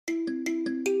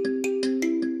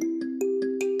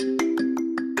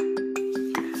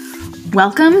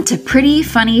Welcome to Pretty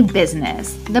Funny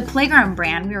Business, the playground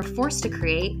brand we were forced to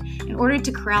create in order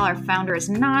to corral our founders'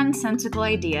 nonsensical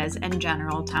ideas and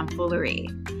general tomfoolery.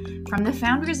 From the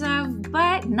founders of,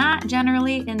 but not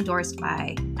generally endorsed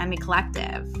by, Emmy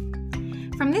Collective.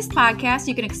 From this podcast,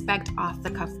 you can expect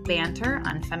off-the-cuff banter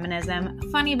on feminism,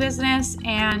 funny business,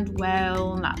 and,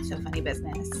 well, not so funny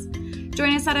business.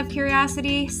 Join us out of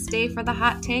curiosity, stay for the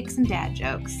hot takes and dad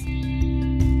jokes.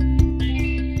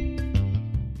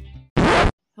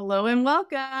 Hello and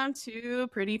welcome to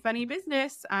Pretty Funny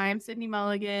Business. I'm Sydney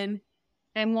Mulligan.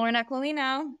 I'm Lauren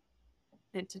Aquilino.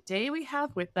 And today we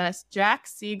have with us Jack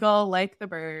Segal, like the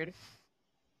bird.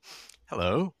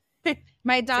 Hello.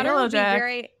 My daughter Hello, would Jack.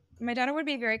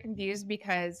 be very confused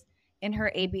because in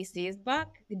her ABCs book,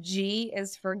 G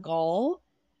is for goal.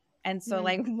 And so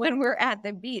like when we're at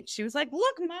the beach, she was like,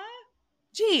 "Look, Ma,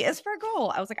 G is for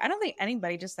goal." I was like, I don't think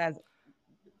anybody just says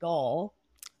goal.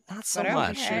 Not so But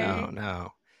much. okay.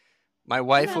 No. My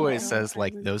wife No, always I says,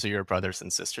 like, wouldn't. those are your brothers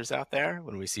and sisters out there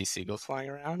when we see seagulls flying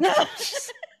around. No.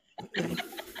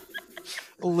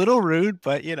 A little rude,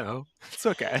 but, it's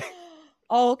okay.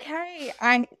 Okay.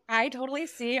 I totally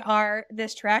see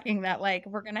this tracking that like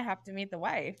we're gonna have to meet the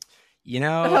wife.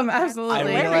 Absolutely. I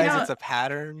Wait, realize no. it's a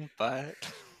pattern, but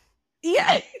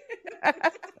Yeah.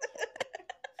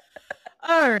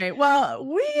 All right. Well,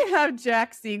 we have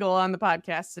Jack Segal on the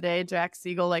podcast today. Jack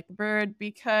Segal, like the bird,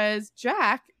 because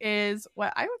Jack is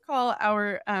what I would call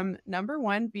our number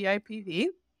one VIPV,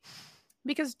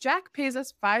 because Jack pays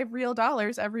us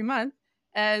 $5 every month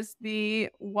as the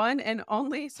one and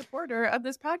only supporter of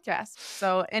this podcast.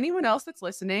 So anyone else that's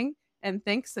listening and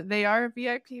thinks that they are a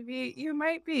VIPV, you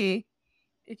might be.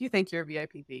 If you think you're a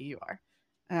VIPV, you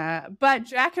are. But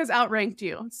Jack has outranked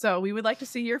you. So we would like to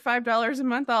see your $5 a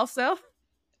month also.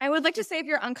 I would like to say if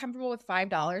you're uncomfortable with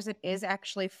 $5, it is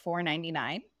actually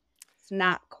 $4.99. It's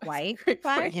not quite Great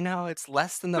 $5. point. it's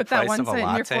less than the Put that price of a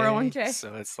 1 cent in your latte. 401k.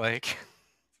 So it's like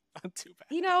not too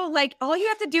bad. Like all you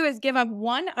have to do is give up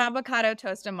one avocado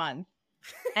toast a month,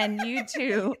 and you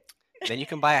too Then you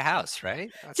can buy a house, right?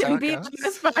 That's how Can it be on goes.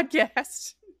 this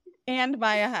podcast. and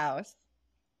buy a house.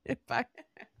 If I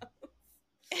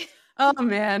Oh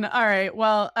man. All right.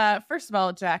 Well, first of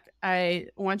all, Jack, I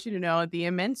want you to know the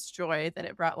immense joy that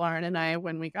it brought Lauren and I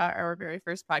when we got our very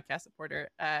first podcast supporter.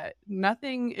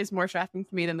 Nothing is more shocking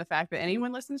to me than the fact that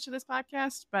anyone listens to this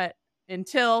podcast, but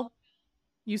until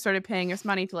you started paying us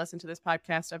money to listen to this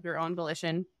podcast of your own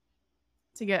volition,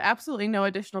 to get absolutely no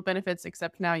additional benefits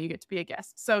except now you get to be a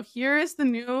guest. So here is the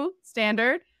new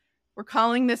standard. We're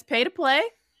calling this pay to play.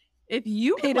 If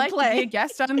you Pay would to like to play. be a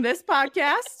guest on this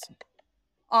podcast,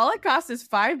 all it costs is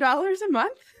 $5 a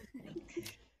month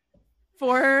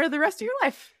for the rest of your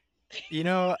life.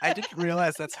 I didn't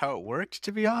realize that's how it worked,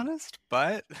 to be honest,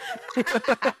 but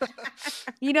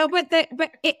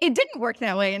But it didn't work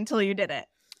that way until you did it.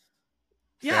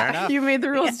 Fair enough. You made the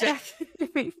rules, Jack.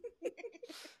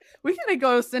 We gotta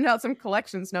go send out some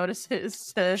collections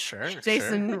notices to sure.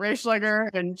 Jason Reichschlager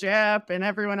and Jep and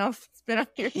everyone else that's been on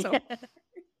here. So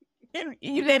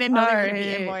You didn't know they were gonna be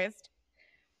Alright. invoiced.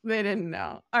 they didn't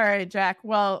know. All right, Jack.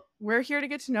 Well, we're here to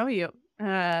get to know you.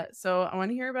 So I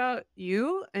want to hear about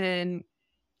you and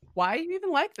why you even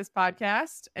like this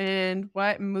podcast and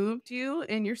what moved you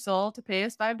in your soul to pay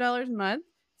us $5 a month.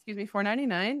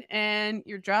 $4.99, and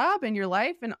your job and your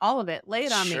life and all of it. Lay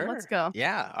it on me. Let's go.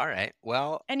 Yeah. All right.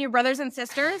 Well, And your brothers and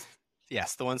sisters?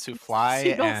 yes, the ones who fly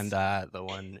Seagulls. and the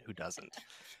one who doesn't.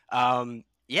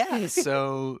 Yeah,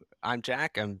 so I'm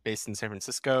Jack. I'm based in San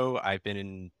Francisco. I've been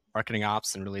in marketing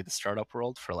ops and really the startup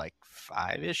world for like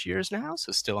 5-ish years now,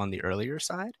 so still on the earlier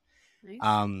side.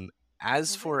 Nice.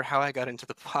 As Love for how I got into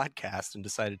the podcast and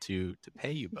decided to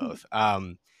pay you both,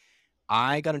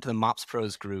 I got into the Mops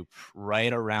Pros group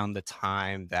right around the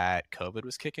time that COVID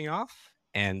was kicking off.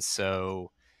 And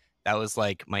so that was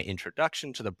like my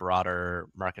introduction to the broader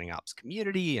marketing ops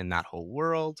community and that whole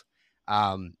world.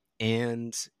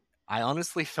 And I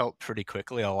honestly felt pretty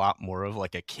quickly a lot more of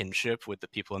like a kinship with the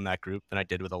people in that group than I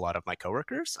did with a lot of my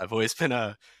coworkers. I've always been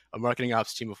a marketing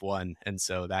ops team of one. And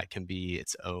so that can be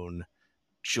its own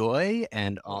joy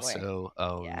and also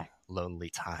own lonely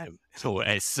time in a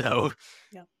way. So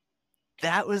Yep.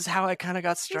 that was how I kind of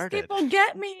got These started. people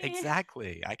get me.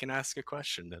 Exactly. I can ask a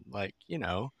question and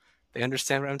they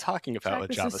understand what I'm talking about Jack, with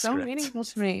this JavaScript. is so meaningful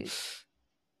to me.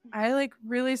 I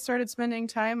really started spending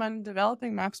time on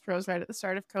developing Mops Pros right at the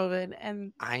start of COVID,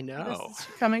 and I know. this is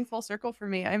coming full circle for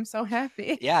me. I'm so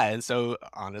happy. Yeah, and so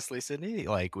honestly, Sydney,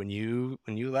 like when you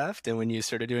left and when you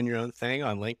started doing your own thing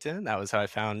on LinkedIn, that was how I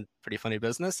found Pretty Funny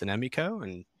Business and Emiko,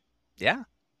 and yeah,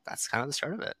 that's kind of the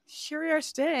start of it. Here we are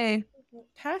today.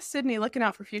 Past Sydney, looking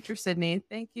out for future Sydney.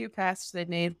 Thank you, past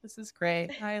Sydney. This is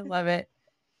great. I love it.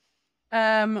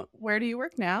 Where do you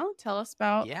work now? Tell us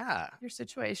about Yeah. your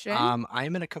situation.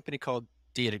 I'm in a company called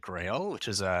Data Grail, which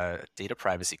is a data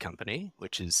privacy company,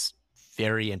 which is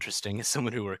very interesting as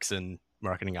someone who works in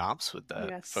marketing ops with the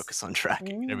Yes. focus on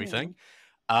tracking and everything.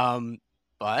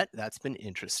 But that's been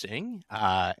interesting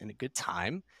and a good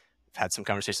time. I've had some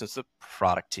conversations with the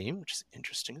product team, which is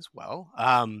interesting as well.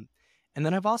 And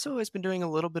then I've also always been doing a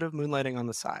little bit of moonlighting on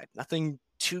the side. Nothing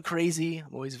too crazy.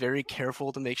 I'm always very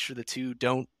careful to make sure the two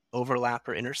don't overlap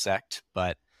or intersect,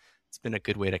 but it's been a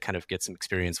good way to kind of get some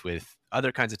experience with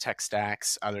other kinds of tech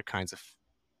stacks, other kinds of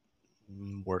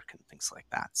work and things like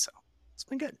that. So it's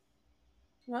been good.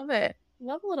 Love it.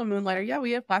 Love a little moonlighter. Yeah,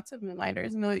 we have lots of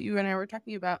moonlighters. I know that you and I were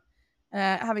talking about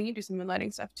having you do some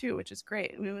moonlighting stuff too, which is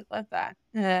great. We would love that.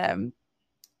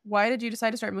 Why did you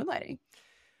decide to start moonlighting?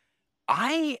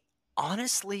 I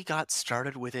honestly got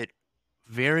started with it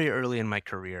very early in my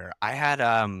career.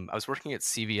 I was working at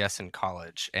CVS in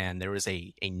college, and there was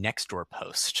a Nextdoor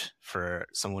post for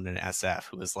someone in SF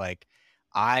who was like,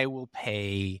 I will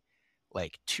pay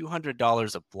like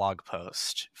 $200 a blog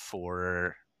post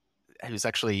for, it was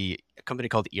actually a company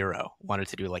called Eero, wanted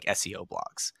to do like SEO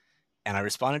blogs. And I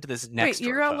responded to this Nextdoor Wait,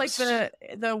 Eero, post. like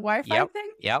the Wi-Fi Yep,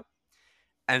 thing? Yep.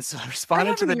 And so I I responded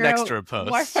have to the an Eero Nextdoor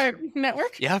post. Wi-Fi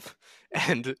network. Yep.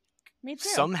 And Me too.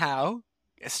 somehow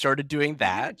I started doing You did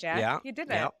that. it, Jack. Yeah. You did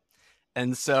it. Yep.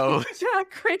 And so Yeah,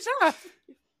 great job.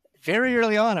 very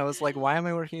early on, I was like, why am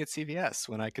I working at CVS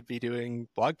when I could be doing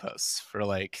blog posts for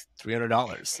like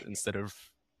 $300 instead of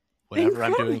whatever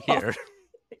I'm doing here?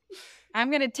 I'm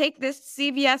going to take this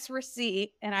CVS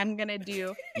receipt and I'm going to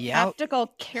do Yep. optical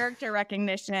character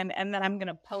recognition, and then I'm going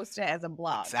to post it as a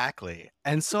blog. Exactly.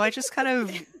 And so I just kind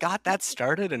of got that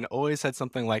started and always had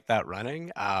something like that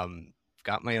running.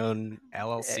 Got my own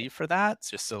LLC for that,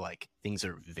 just so like things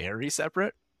are very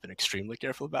separate. Been extremely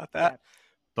careful about that. Yeah.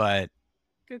 But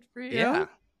Good for you. yeah,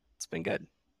 it's been good.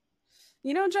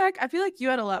 You know, Jack, I feel like you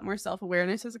had a lot more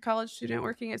self-awareness as a college student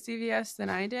working at CVS than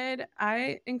I did.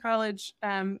 I, in college,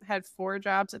 had 4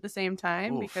 jobs at the same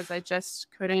time because I just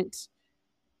couldn't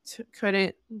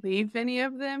leave any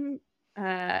of them.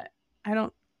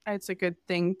 It's a good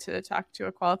thing to talk to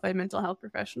a qualified mental health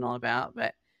professional about,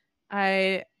 but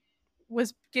I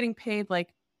was getting paid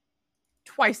like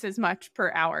twice as much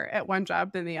per hour at one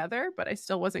job than the other, but I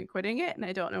still wasn't quitting it, and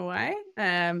I don't know why.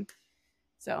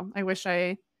 So I wish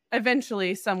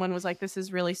eventually someone was like, this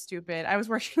is really stupid. I was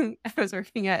working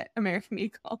at American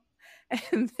Eagle,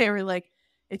 and they were like,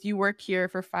 if you work here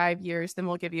for 5 years, then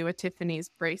we'll give you a Tiffany's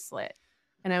bracelet.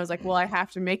 And I was like, well, I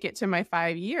have to make it to my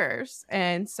 5 years.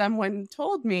 And someone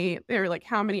told me, they were like,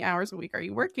 how many hours a week are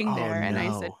you working there? And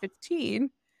I said 15.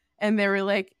 And they were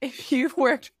like, if you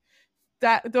worked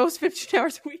those 15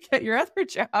 hours a week at your other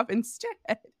job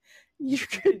instead, you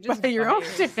could just buy your buy own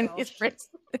yourself. Tiffany's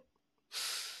bracelet.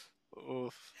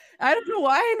 Oof. I don't know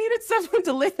why I needed someone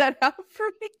to lay that out for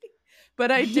me, but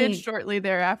I did shortly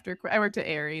thereafter quit. I worked at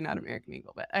Aerie, not American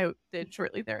Eagle, but I did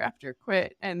shortly thereafter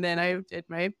quit, and then I did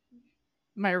my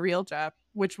real job,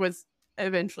 which was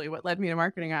eventually what led me to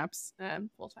marketing ops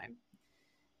full time.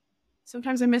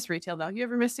 Sometimes I miss retail though. You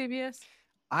ever miss CVS?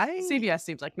 CVS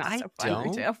seems like not so fun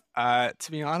retail.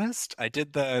 To be honest, I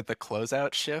did the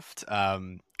closeout shift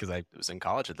because I was in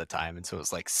college at the time, and so it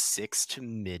was like 6 to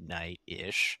midnight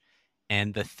ish.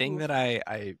 And the thing that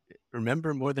I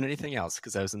remember more than anything else,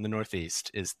 because I was in the Northeast,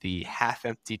 is the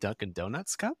half-empty Dunkin'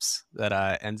 Donuts cups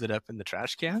that ended up in the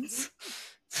trash cans.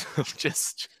 So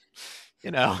just,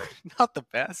 not the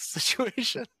best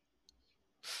situation.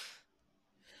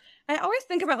 I always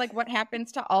think about like what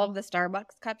happens to all of the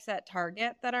Starbucks cups at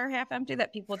Target that are half empty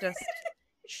that people just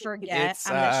forget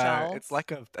on the shelf. It's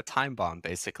like a time bomb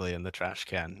basically in the trash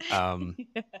can.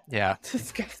 Yeah.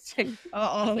 Disgusting.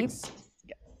 Oh,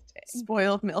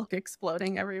 Spoiled milk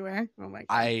exploding everywhere. Oh my god.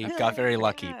 I got very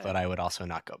lucky, but I would also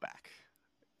not go back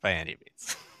by any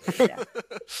means. Yeah.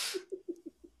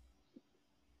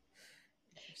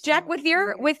 Jack, with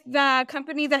the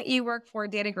company that you work for,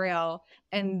 Data Grail,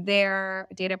 and their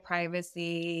data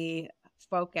privacy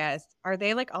focus, are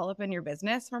they like all up in your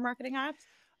business for marketing ops?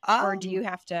 Or do you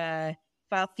have to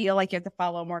feel like you have to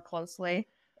follow more closely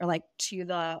or like to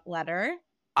the letter?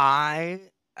 I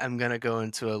am going to go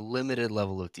into a limited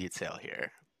level of detail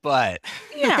here, but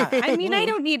yeah, I mean, I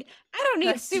don't need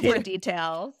super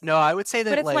details. No, I would say that,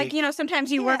 but it's like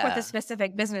sometimes you work with a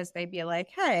specific business, they'd be like,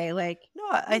 hey, like, no,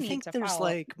 I think there's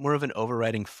like more of an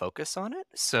overriding focus on it.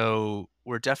 So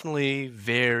we're definitely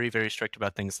very, very strict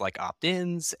about things like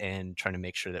opt-ins and trying to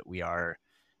make sure that we are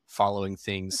following That's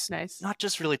things nice. not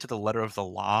just really to the letter of the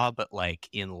law, but like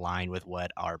in line with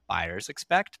what our buyers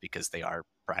expect because they are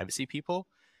privacy people.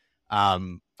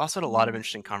 Also had a lot of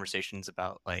interesting conversations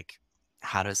about like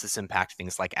how does this impact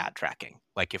things like ad tracking?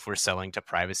 Like if we're selling to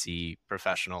privacy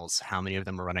professionals, how many of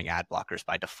them are running ad blockers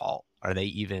by default? Are they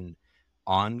even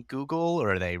on Google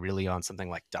or are they really on something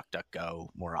like DuckDuckGo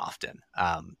more often?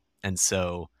 And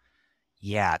so,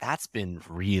 yeah, that's been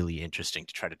really interesting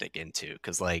to try to dig into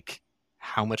because like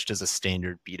how much does a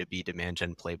standard B2B demand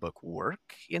gen playbook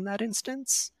work in that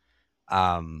instance?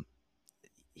 Um,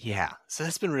 yeah, so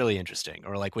that's been really interesting.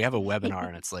 Or like we have a webinar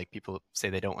and it's like people say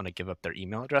they don't want to give up their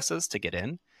email addresses to get in.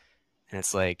 And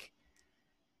it's like,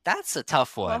 that's a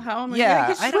tough Well, one. how am I Yeah,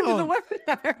 going to get you into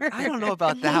the webinar? I don't know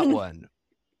about that one,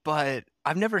 but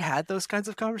I've never had those kinds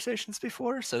of conversations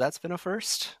before, so that's been a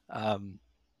first.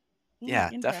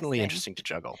 Yeah, definitely interesting to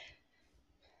juggle.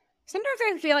 Sometimes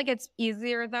I feel like it's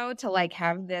easier though to like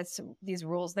have these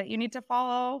rules that you need to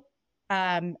follow,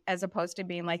 as opposed to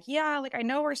being like, yeah, like I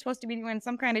know we're supposed to be doing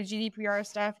some kind of GDPR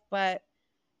stuff, but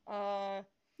Yeah,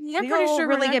 I'm we pretty will sure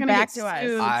really we're not get gonna back get to us.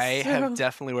 sued, I have so-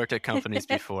 definitely worked at companies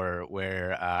before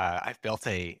where I've built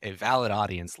a valid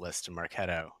audience list in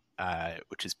Marketo,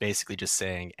 which is basically just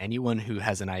saying anyone who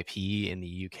has an IP in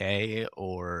the UK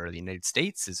or the United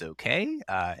States is okay,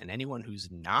 and anyone who's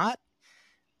not,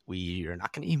 we are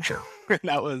not going to email. And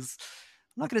that was,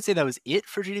 I'm not going to say that was it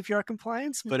for GDPR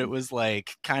compliance, but it was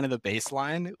like kind of the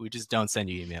baseline. We just don't send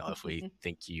you email if we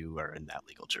think you are in that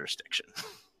legal jurisdiction.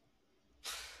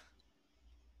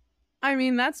 I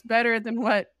mean, that's better than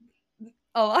what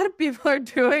a lot of people are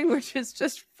doing, which is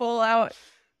just full out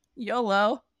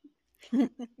YOLO.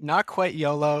 Not quite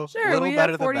YOLO. Sure, little we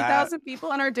better have than that. 40,000 people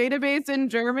on our database in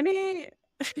Germany.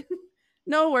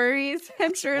 No worries.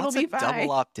 I'm sure it'll What's be a fine.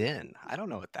 double opt-in? I don't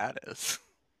know what that is.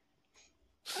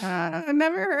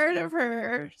 Never heard of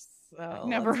her. So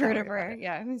Never let's heard not of worry her. about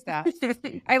Yeah, who's that?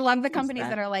 it. I love the companies that?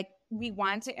 that are like, we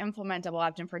want to implement double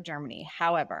opt-in for Germany.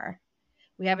 However,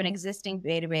 we have an existing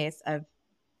database of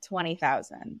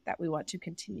 20,000 that we want to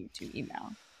continue to email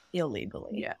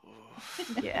illegally. Yeah.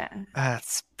 Yeah.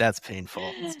 That's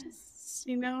painful. It's just,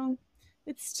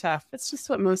 it's tough. It's just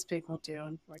what most people do,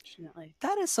 unfortunately.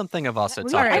 That is something I've also We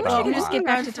talked are- I wish about we a could just lot. get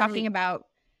back to Moving on talking about.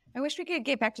 I wish we could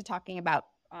get back to talking about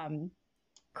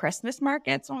Christmas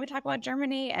markets when we talk about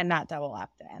Germany and not double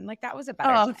opt-in. Like that was a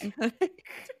better time.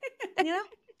 You know,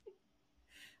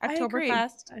 I agree.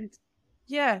 Oktoberfest.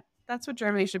 Yeah, that's what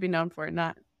Germany should be known for,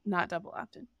 not double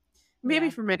opt-in. Maybe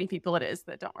Yeah. for many people it is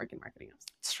that don't work in marketing ops.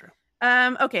 It's true.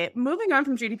 Okay, moving on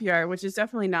from GDPR, which is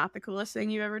definitely not the coolest thing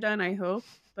you've ever done, I hope,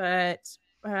 but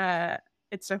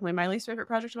it's definitely my least favorite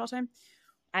project of all time.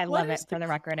 I What love it is for the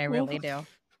record. I really do.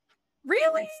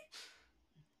 Really?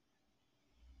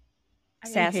 I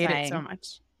hate it so Satisfying.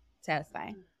 much.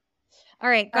 Satisfying. All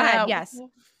right, go ahead. Yes.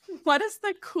 What is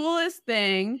the coolest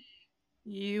thing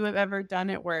you have ever done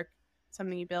at work?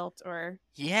 Something you built or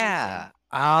Yeah.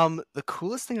 The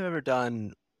coolest thing I've ever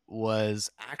done was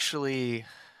actually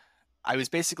I was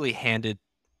basically handed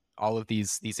all of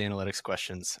these analytics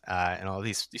questions and all of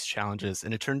these challenges,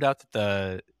 and it turned out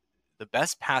that the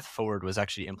best path forward was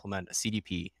actually implement a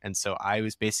CDP. And so I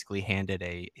was basically handed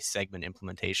a segment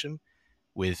implementation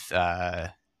with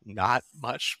not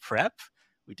much prep.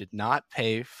 We did not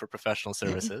pay for professional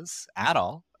services at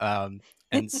all.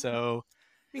 And so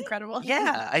incredible?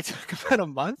 yeah, I took about a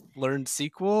month, learned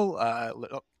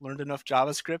SQL, learned enough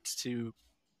JavaScript to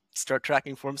start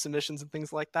tracking form submissions and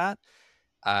things like that.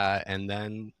 And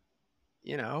then,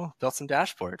 built some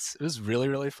dashboards. It was really,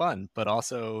 really fun, but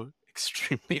also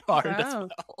extremely hard as Wow.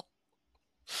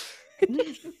 well.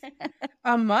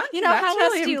 A month? You know, That's how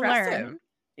really else do you impressive. learn?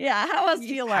 Yeah. How else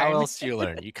do you learn? How else do you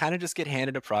learn? You kind of just get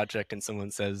handed a project and someone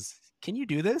says, "Can you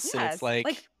do this?" And Yes, it's like,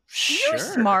 You're sure.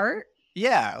 smart.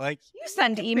 Yeah, like You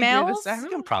send figure emails. this out. you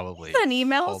can probably Send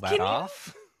emails. pull that Can you?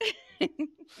 off. You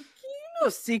know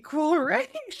SQL, right?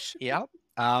 Yep.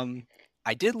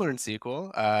 I did learn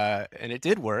SQL, and it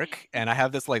did work. And I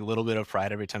have this like little bit of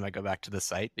pride every time I go back to the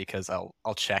site because I'll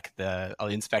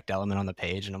inspect element on the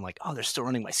page, and I'm like, oh, they're still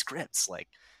running my scripts. Like,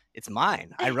 it's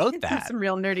mine. I wrote that. Some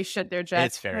real nerdy shit there, Jack.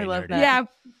 It's very I love nerdy. that. Yeah.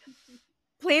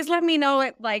 Please let me know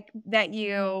it like that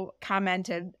you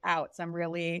commented out some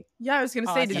really. Yeah, I was gonna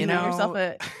say, did Awesome. you know yourself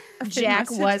a Jack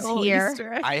message was little here.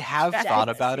 Easter egg? I have Jack thought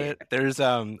was about here. it. There's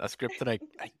a script that I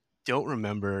don't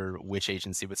remember which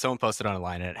agency, but someone posted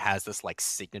online, and it has this like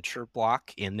signature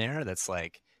block in there that's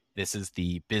like, this is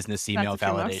the business email That's a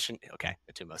Tumos. validation. Okay,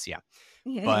 a Tumos, yeah.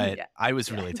 But Yeah. I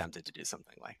was really tempted to do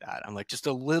something like that. I'm like, just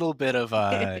a little bit of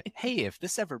a, hey, if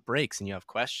this ever breaks and you have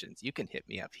questions, you can hit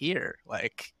me up here.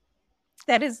 Like,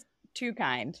 That is too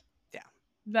kind. Yeah.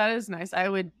 That is nice. I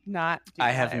would not do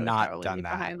I that. have would not probably done leave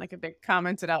that. behind like a big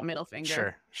commented out middle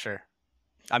finger. Sure.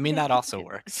 I mean, that also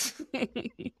works.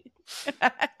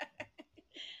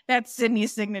 That's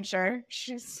Sydney's signature.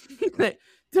 She's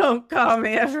Don't call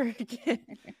me ever again.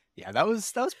 Yeah, that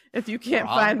was If you can't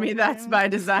find me, that's by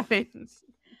design.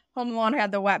 Home Alone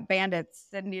had the wet bandits.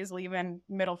 Sydney's leaving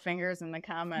middle fingers in the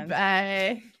comments.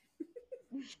 Bye.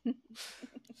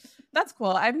 That's cool.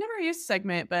 I've never used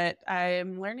Segment, but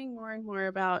I'm learning more and more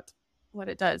about what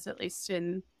it does, at least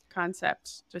in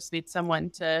concept. Just need someone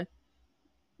to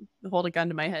hold a gun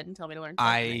to my head and tell me to learn.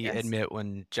 I guess. admit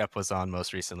when Jeff was on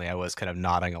most recently, I was kind of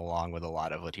nodding along with a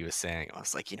lot of what he was saying. I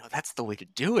was like, that's the way to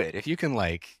do it. If you can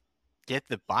like get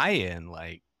the buy-in,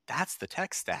 like that's the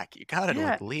tech stack. You got to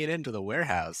like lean into the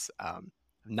warehouse. I've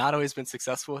not always been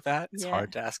successful with that. It's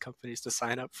hard to ask companies to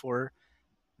sign up for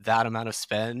that amount of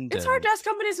spend. It's hard to ask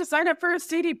companies to sign up for a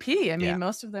CDP. I mean,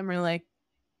 most of them are like,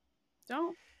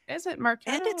 is it Marketo?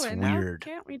 And it's weird.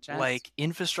 Can't we just like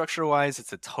infrastructure wise,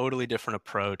 it's a totally different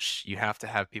approach. You have to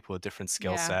have people with different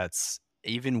skill sets.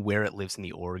 Even where it lives in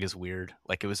the org is weird.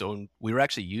 Like it was owned, we were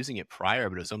actually using it prior,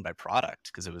 but it was owned by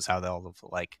product because it was how all of the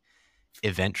like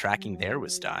event tracking there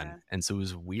was done. And so it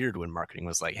was weird when marketing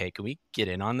was like, hey, can we get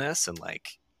in on this and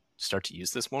like start to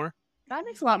use this more? That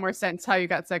makes a lot more sense how you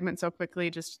got Segment so quickly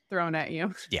just thrown at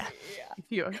you. Yeah.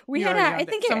 I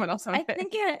think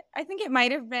it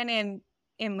might have been in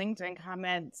LinkedIn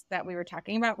comments that we were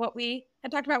talking about what we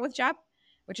had talked about with Jeff,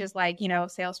 which is like,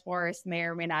 Salesforce may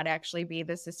or may not actually be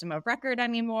the system of record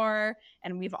anymore.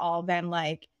 And we've all been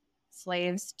like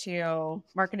slaves to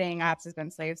marketing. Ops has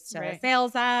been slaves to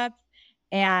sales ops.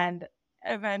 And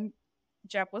then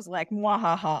Jeff was like,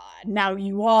 "Mwahaha, now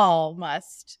you all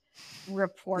must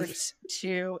report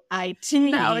to IT.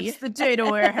 Now it's the data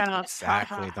warehouse."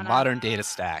 Exactly. The modern data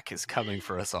stack is coming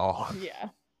for us all. Yeah.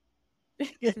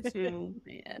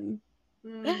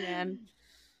 Man.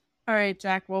 All right,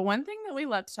 Jack. Well, one thing that we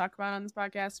love to talk about on this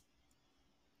podcast,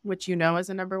 which is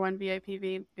a number one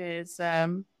VIPV, is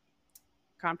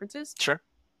conferences. Sure.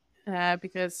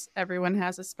 Because everyone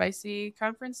has a spicy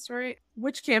conference story.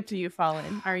 Which camp do you fall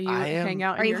in? Are you hang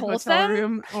out in your hotel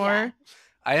room or? Yeah.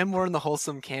 I am more in the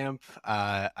wholesome camp.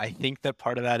 I think that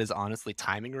part of that is honestly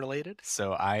timing related.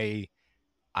 So I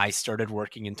started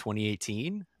working in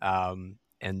 2018,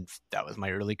 and that was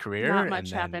my early career. Not much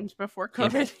happened before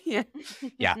COVID.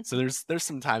 Yeah. So there's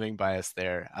some timing bias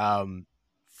there.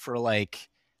 For like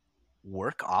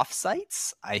work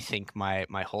offsites, I think my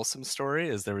wholesome story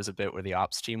is there was a bit where the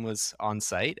ops team was on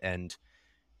site and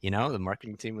the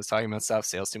marketing team was talking about stuff,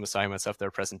 sales team was talking about stuff, their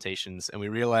presentations, and we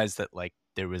realized that like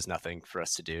there was nothing for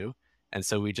us to do. And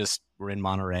so we just were in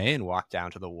Monterey and walked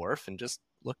down to the wharf and just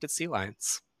looked at sea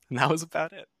lions. And that was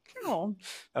about it. Oh.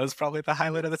 That was probably the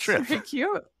highlight of the trip. Very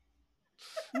cute.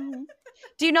 Mm-hmm.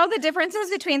 Do you know the differences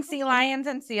between sea lions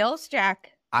and seals,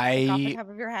 Jack? Off the top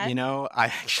of your head? I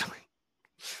actually,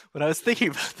 when I was thinking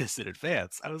about this in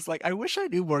advance, I was like, I wish I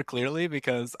knew more clearly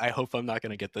because I hope I'm not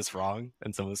going to get this wrong.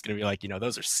 And someone's going to be like,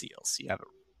 those are seals. You have it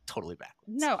totally backwards.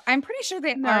 No, I'm pretty sure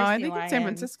they are sea I think lions. in San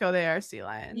Francisco they are sea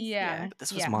lions. Yeah. But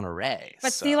this was Monterey.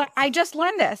 But so. I just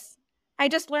learned this.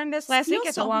 Last week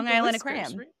at the Long Island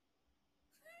Aquarium. Right?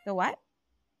 The what?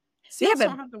 Seals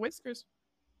don't have the whiskers.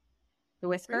 The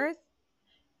whiskers?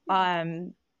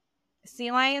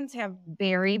 Sea lions have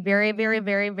very, very, very,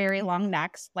 very, very long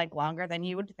necks, like longer than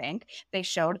you would think. They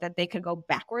showed that they could go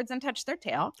backwards and touch their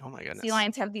tail. Oh my goodness. Sea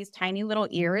lions have these tiny little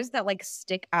ears that like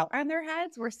stick out on their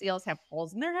heads where seals have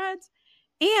holes in their heads.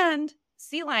 And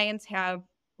sea lions have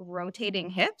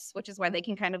rotating hips, which is why they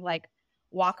can kind of like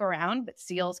walk around, but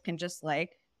seals can just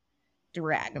like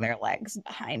drag their legs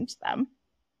behind them.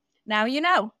 Now you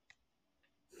know.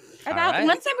 About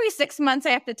once every 6 months,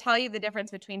 I have to tell you the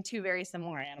difference between two very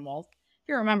similar animals. If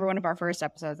you remember one of our first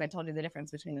episodes, I told you the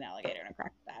difference between an alligator and a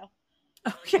crocodile.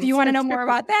 Okay, if you want to know more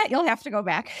about that, you'll have to go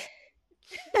back.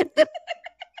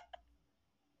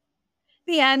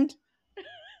 The end.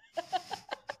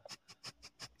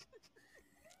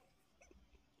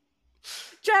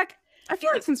 Jack, I feel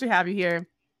like since we have you here,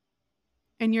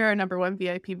 and you're our number one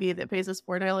VIPV that pays us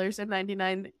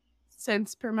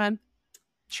 $4.99 per month.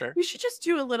 Sure. We should just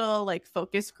do a little like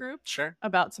focus group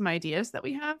about some ideas that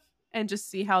we have and just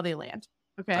see how they land.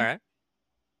 Okay. All right.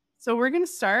 So we're going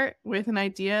to start with an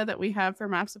idea that we have for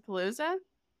Mopsapalooza.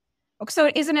 Okay, so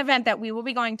it is an event that we will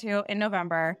be going to in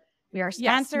November. We are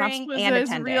sponsoring and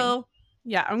attending.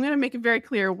 I'm going to make it very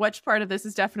clear which part of this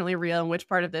is definitely real and which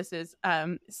part of this is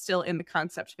still in the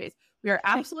concept phase. We are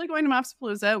absolutely going to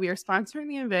Mopsapalooza. We are sponsoring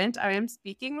the event. I am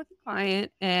speaking with the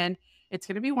client and it's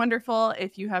going to be wonderful.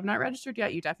 If you have not registered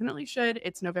yet, you definitely should.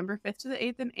 It's November 5th to the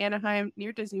 8th in Anaheim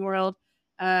near Disney World.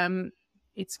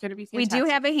 It's going to be We fantastic. do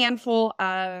have a handful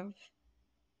of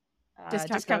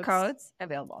Discount codes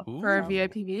available for our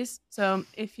VIPVs. So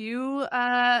if you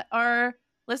are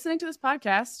listening to this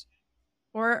podcast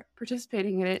or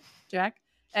participating in it, Jack,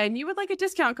 and you would like a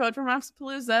discount code from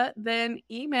Mopsapalooza, then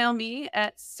email me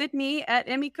at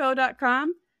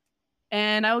sydney@emico.com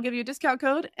and I will give you a discount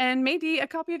code and maybe a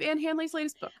copy of Anne Hanley's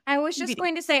latest book. I was just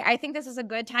going to say, I think this is a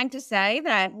good time to say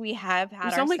that we have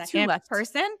had our second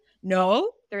person.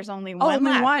 No, there's only one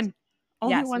left.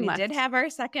 Only one left. We did have our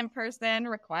second person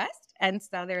request, and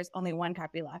so there's only one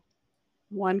copy left.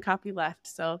 One copy left.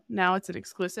 So now it's an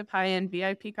exclusive high-end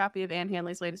VIP copy of Anne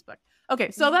Hanley's latest book.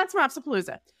 Okay, so that's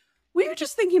Mopsapalooza. We were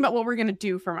just thinking about what we're going to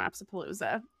do for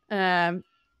Mopsapalooza.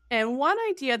 And one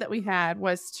idea that we had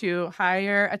was to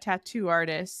hire a tattoo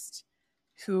artist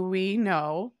who we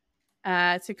know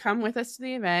to come with us to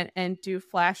the event and do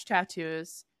flash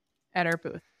tattoos at our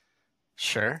booth.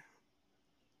 Sure.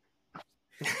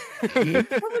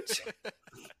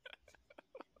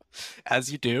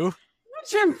 As you do.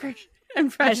 What's your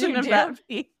impression of that?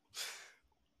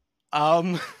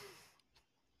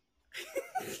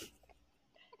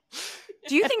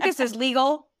 Do you think this is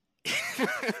legal?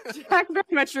 Jack very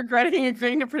much regretting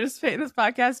agreeing to participate in this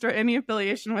podcast or any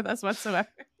affiliation with us whatsoever.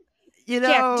 You know,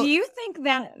 Jack, do you think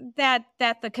that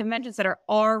the convention center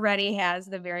already has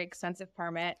the very expensive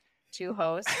permit to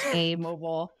host a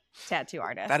mobile tattoo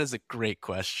artist? That is a great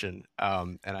question.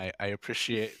 And I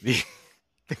appreciate the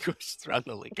questions around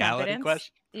the legality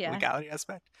legality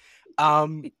aspect.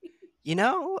 You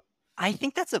know, I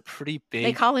think that's a pretty big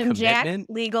They call him commitment.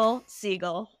 Jack Legal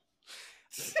Segal.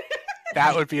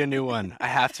 That would be a new one. I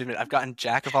have to admit, I've gotten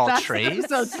Jack of all trades.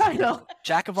 That's the title.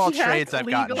 Jack of all Jack trades I've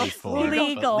gotten Legal before.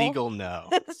 Legal. But legal, no.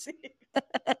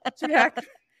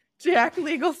 Jack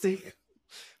Legal Segal.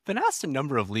 Been asked a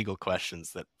number of legal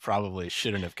questions that probably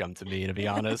shouldn't have come to me, to be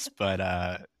honest.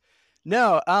 But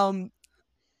no,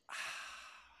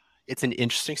 it's an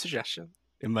interesting suggestion.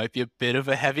 It might be a bit of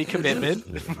a heavy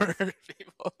commitment for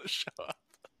people to show up.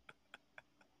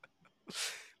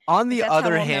 On the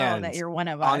other hand, that you're one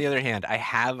of us. on the other hand, I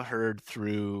have heard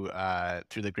through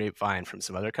the grapevine from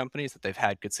some other companies that they've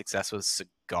had good success with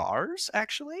cigars,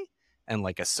 actually, and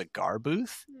like a cigar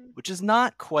booth, which is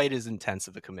not quite as intense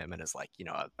of a commitment as like, you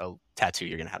know, a tattoo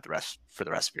you're gonna have for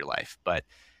the rest of your life, but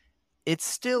it's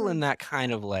still in that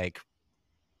kind of like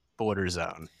border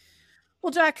zone.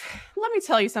 Well, Jack, let me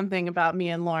tell you something about me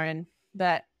and Lauren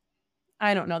that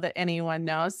I don't know that anyone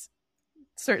knows.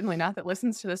 Certainly not that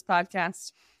listens to this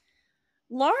podcast.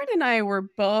 Lauren and I were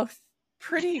both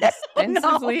pretty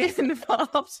extensively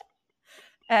involved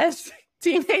as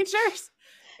teenagers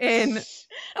in.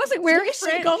 I was like, where is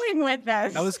she going with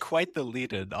this? That was quite the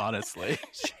lead-in, honestly.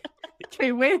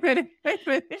 Okay, wait a minute.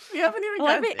 You haven't even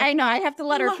got it. I know, I have to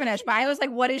let her finish, but I was like,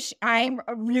 what is she? I'm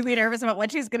really nervous about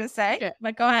what she's going to say. Okay.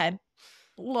 But go ahead.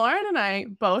 Lauren and I,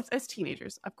 both as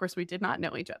teenagers, of course, we did not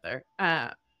know each other,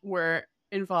 were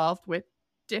involved with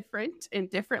different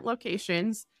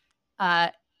locations,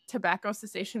 tobacco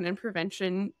cessation and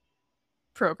prevention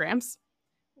programs,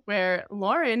 where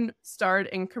Lauren starred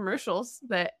in commercials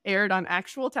that aired on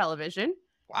actual television.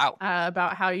 Wow.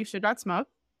 About how you should not smoke.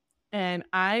 And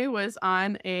I was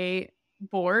on a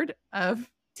board of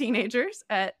teenagers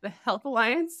at the Health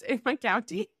Alliance in my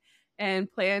county and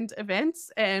planned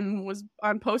events and was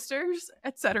on posters,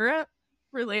 etc.,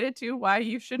 related to why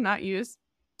you should not use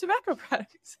tobacco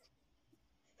products.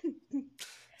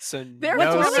 So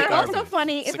what's really also booth.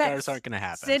 funny is that Cigars aren't going to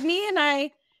happen. Sydney and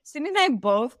I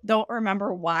both don't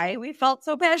remember why we felt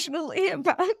so passionately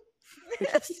about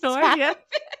this. No idea.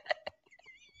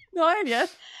 No idea.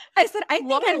 I said, I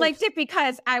think I liked it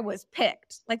because I was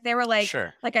picked. Like they were like,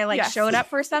 sure. Like I showed up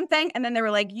for something and then they were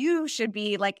like, you should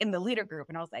be like in the leader group.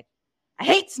 And I was like, I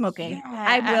hate smoking. Yeah.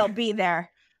 I will be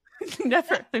there.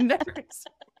 Never.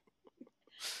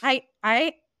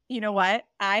 You know what?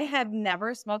 I have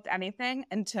never smoked anything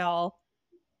until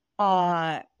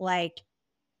like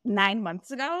 9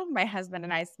 months ago. My husband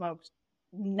and I smoked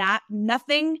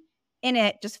nothing in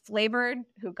it, just flavored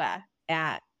hookah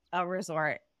at a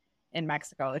resort in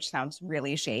Mexico, which sounds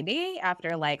really shady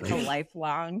after like a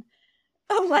lifelong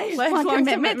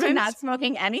commitment to not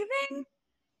smoking anything.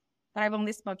 But I've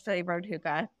only smoked flavored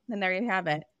hookah, and there you have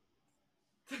it.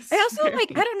 I also I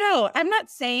don't know. I'm not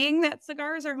saying that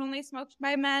cigars are only smoked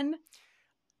by men,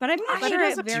 but I'm not sure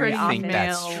it's very often. I think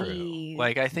that's true.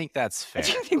 Like, I think that's fair.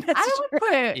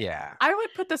 I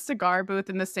would put the cigar booth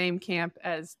in the same camp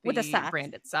as the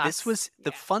branded socks. This was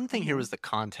the fun thing here was the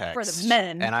context for the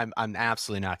men, and I'm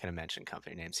absolutely not going to mention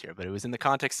company names here, but it was in the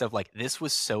context of like, this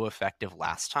was so effective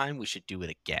last time, we should do it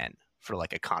again for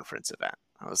like a conference event.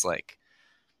 I was like,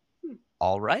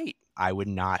 all right. I would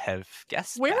not have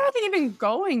guessed Where that. are they even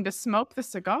going to smoke the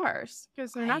cigars?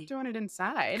 Because they're I not doing it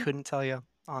inside. Couldn't tell you,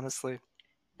 honestly.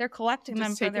 They're collecting Just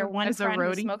them for take their them one as a friend who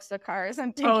roadie? smokes the cars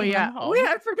and taking Oh yeah, them home.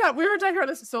 I forgot we were talking about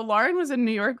this. So Lauren was in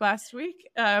New York last week,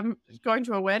 going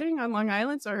to a wedding on Long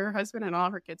Island. So her husband and all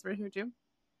of her kids were here too,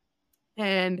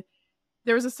 and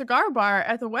there was a cigar bar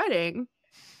at the wedding.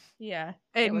 Yeah,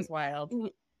 And it was wild.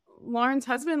 Lauren's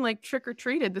husband like trick or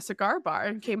treated the cigar bar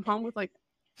and came home with like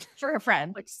For a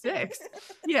friend. 6.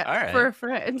 Yeah, All right. for a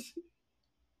friend.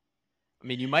 I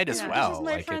mean, you might as Yeah, this This is well.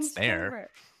 my Like, it's friend's there.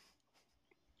 favorite.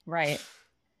 Right.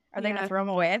 Are they going Yeah. to throw them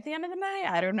away at the end of the night?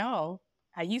 I don't know.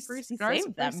 He Free cigars,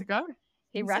 saved free them. cigar.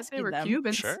 He said rescued they were them.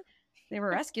 Cubans. Sure. They were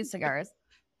rescue cigars.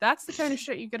 That's the kind of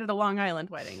shit you get at a Long Island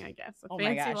wedding, I guess. A Oh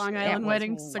my fancy gosh, Long it Island was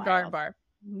wedding cigar wild. bar.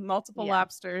 Multiple Yeah.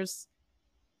 lobsters.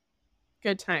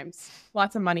 Good times.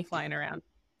 Lots of money flying around.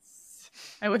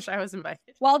 I wish I was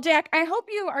invited. Well, Jack, I hope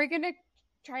you are going to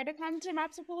try to come to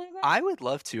Mopsapalooza. I would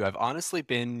love to. I've honestly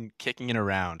been kicking it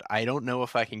around. I don't know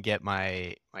if I can get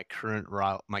my current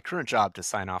job to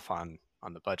sign off on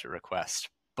the budget request,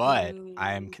 but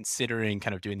I am Ooh. considering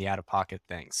kind of doing the out of pocket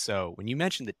thing. So when you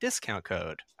mentioned the discount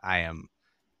code, I am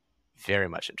very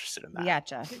much interested in that. We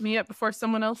gotcha. Hit me up before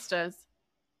someone else does.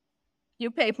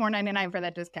 You pay $4.99 for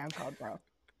that discount code, bro.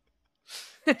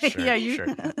 Sure, yeah, sure.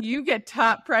 you get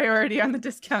top priority on the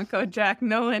discount code, Jack.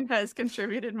 No one has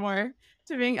contributed more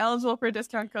to being eligible for a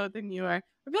discount code than you are.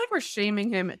 I feel like we're shaming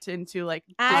him into like.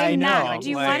 I'm know, not. Do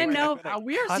you like, want to we're know? gonna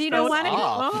We are cut Do you know those what I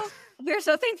off. We're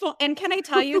so thankful. And can I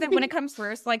tell you that when it comes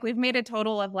first, like we've made a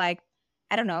total of like,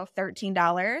 I don't know,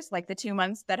 $13, like the 2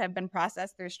 months that have been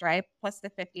processed through Stripe, plus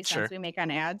the 50 cents Sure. we make on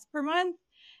ads per month.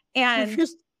 And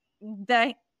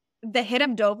the hit of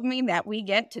dopamine that we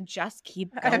get to just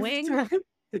keep going.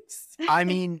 I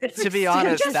mean, It's to be like,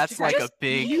 honest, just- that's like a just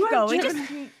big. You going.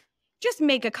 Just- Just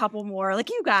make a couple more. Like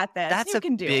you got this. That's you a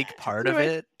can do big it. part Do of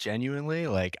it. it, genuinely.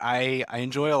 Like I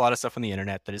enjoy a lot of stuff on the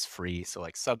internet that is free. So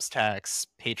like Substacks,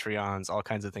 Patreons, all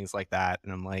kinds of things like that.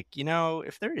 And I'm like,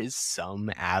 if there is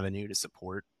some avenue to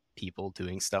support people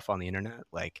doing stuff on the internet,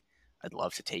 like I'd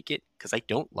love to take it because I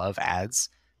don't love ads.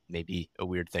 Maybe a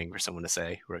weird thing for someone to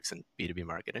say who works in B2B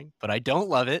marketing, but I don't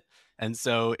love it. And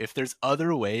so if there's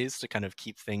other ways to kind of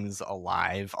keep things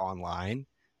alive online,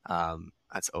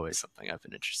 that's always something I've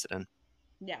been interested in.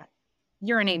 Yeah.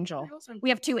 You're an angel. Awesome. We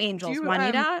have 2 angels. you,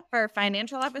 Juanita, our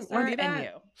financial officer, Juanita- and you.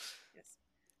 Yes.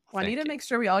 Thank Juanita you. makes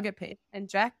sure we all get paid, and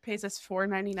Jack pays us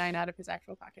 $4.99 out of his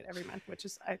actual pocket every month, which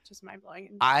is just mind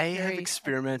blowing. I have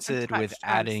experimented with touched,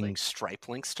 adding honestly. Stripe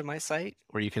links to my site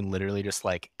where you can literally just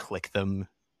like click them.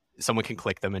 Someone can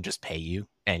click them and just pay you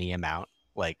any amount.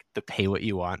 Like the pay what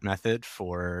you want method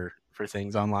for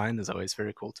things online is always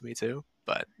very cool to me too.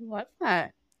 But Love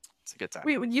that. it's a good time.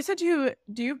 Wait, when you said do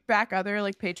you back other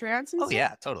like Patreons? And Oh stuff?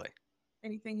 yeah, totally.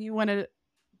 Anything you wanted?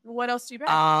 What else do you back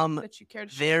that you care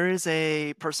to share? There is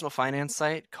a personal finance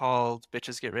site called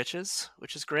Bitches Get Riches,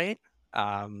 which is great.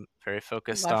 Very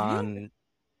focused Love it. on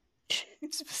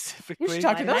specifically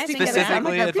talk to those people. They sound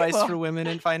specifically like our advice people. for women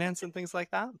in finance and things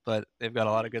like that. But they've got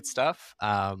a lot of good stuff.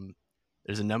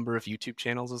 There's a number of YouTube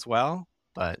channels as well.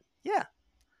 But yeah,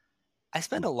 I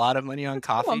spend a lot of money on That's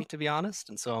cool. coffee, to be honest.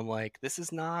 And so I'm like, this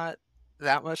is not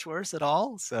that much worse at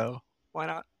all. So why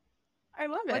not? I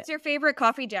love it. What's your favorite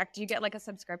coffee, Jack? Do you get like a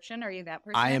subscription? Are you that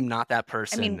person? I am not that I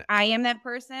person. mean, I am that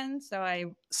person. So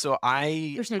There's no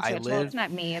I judgment. well, live it's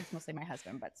not me. It's mostly my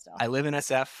husband, but still. I live in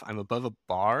SF. I'm above a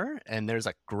bar, and there's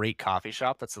a great coffee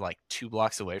shop that's like 2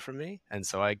 blocks away from me, and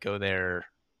so I go there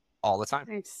all the time,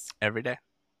 Nice. every day.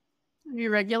 Are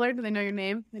you regular? Do they know your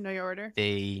name? They know your order?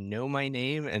 They know my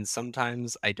name, and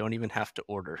sometimes I don't even have to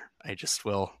order. I just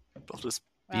will. They'll just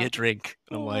be Wow. a drink,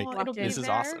 and I'm like, Oh, it'll be this is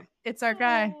there. awesome. It's our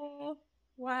guy. Oh,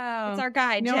 Wow. it's our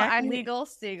guy, No, Jack I'm- Legal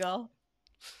Segal.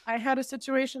 I had a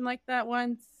situation like that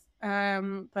once,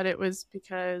 but it was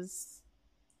because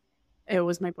it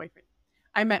was my boyfriend.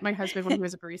 I met my husband when he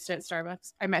was a barista at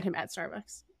Starbucks. I met him at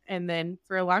Starbucks. And then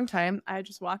for a long time, I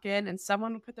just walk in and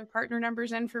someone would put their partner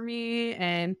numbers in for me.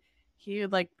 And he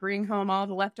would like bring home all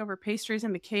the leftover pastries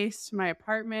in the case to my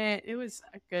apartment. It was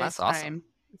a good That's time, awesome.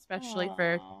 especially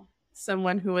for Aw.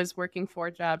 someone who was working 4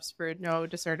 jobs for no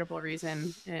discernible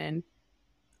reason and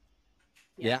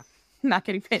Yeah. not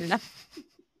getting paid enough.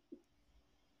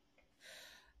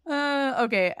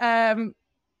 Okay.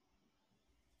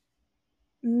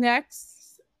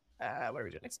 Next, what are we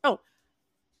doing next? Oh,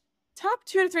 top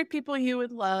 2 to 3 people you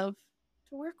would love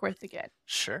to work with again.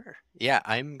 Sure. Yeah,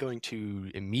 I'm going to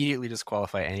immediately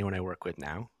disqualify anyone I work with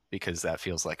now because that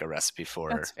feels like a recipe for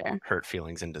That's fair. hurt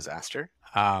feelings and disaster.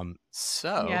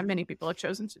 Yeah, many people have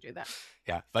chosen to do that.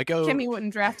 Yeah, if I go, Kimmy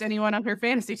wouldn't draft anyone on her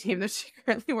fantasy team that she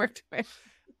currently worked with.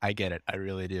 I get it. I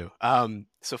really do.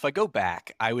 So if I go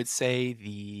back, I would say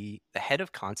the head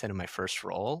of content in my first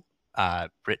role,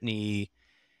 Brittany,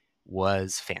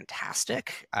 was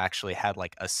fantastic. I actually had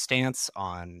like a stance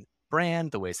on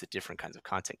brand, the ways that different kinds of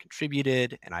content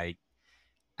contributed, and I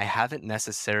haven't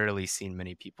necessarily seen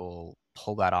many people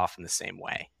pull that off in the same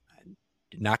way. I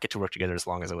did not get to work together as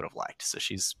long as I would have liked. So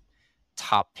she's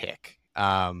top pick.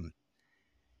 And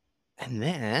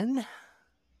then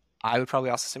I would probably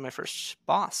also say my first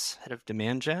boss, head of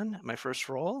demand gen, my first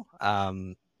role,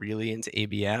 really into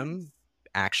ABM,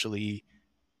 actually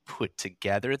put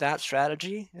together that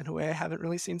strategy in a way I haven't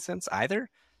really seen since either.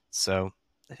 So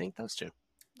I think those two.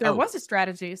 There was a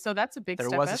strategy, so that's a big There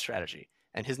step was up. a strategy.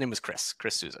 And his name was Chris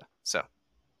Souza. So,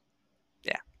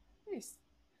 yeah. Nice.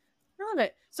 I love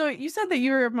it. So you said that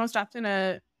you were most often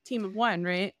a team of one,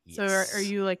 right? Yes. So are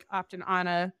you like often on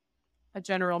a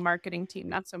general marketing team,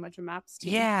 not so much a maps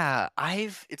team? Yeah,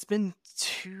 it's been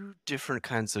two different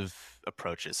kinds of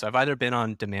approaches. So I've either been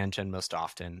on demand gen most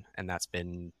often, and that's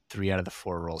been 3 out of the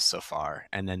 4 roles so far.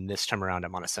 And then this time around,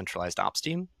 I'm on a centralized ops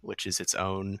team, which is its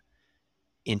own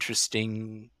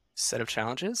interesting set of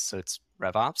challenges. So it's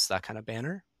RevOps, that kind of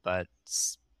banner, but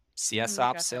CS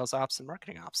ops, Gotcha. sales ops, and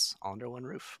marketing ops all under one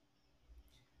roof.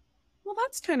 Well,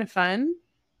 that's kind of fun.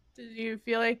 Did you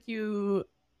feel like you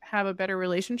have a better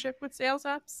relationship with sales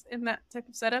ops in that type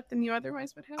of setup than you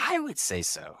otherwise would have? I would say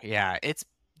so. Yeah. It's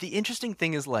the interesting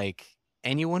thing is like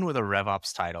anyone with a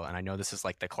RevOps title, and I know this is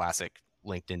like the classic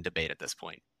LinkedIn debate at this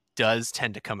point, does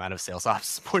tend to come out of sales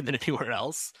ops more than anywhere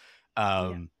else.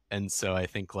 And so I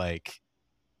think like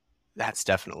that's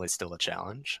definitely still a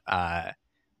challenge.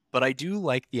 But I do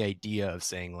like the idea of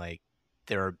saying like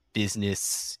there are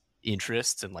business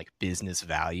interests and like business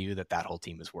value that whole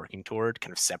team is working toward,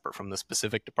 kind of separate from the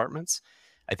specific departments.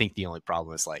 I think the only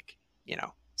problem is like,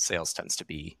 sales tends to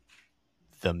be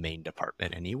the main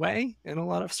department anyway in a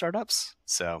lot of startups.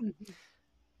 So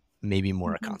maybe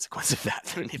more a consequence of that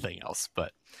than anything else.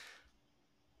 But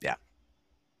yeah.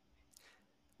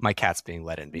 My cat's being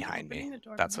let in behind me.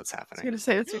 That's what's happening. I was going to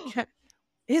say, that's your cat.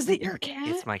 Is it your cat?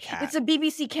 It's my cat. It's a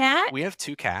BBC cat? We have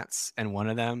 2 cats, and one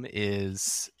of them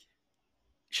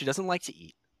she doesn't like to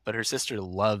eat, but her sister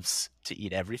loves to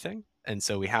eat everything. And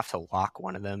so we have to lock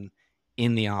one of them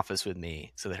in the office with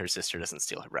me so that her sister doesn't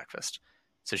steal her breakfast.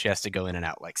 So she has to go in and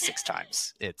out like 6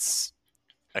 times. It's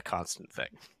a constant thing.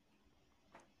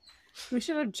 We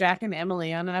should have Jack and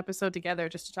Emily on an episode together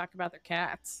just to talk about their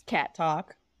cats. Cat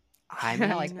talk. I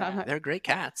mean, like that. They're great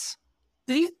cats.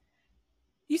 You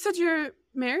said you're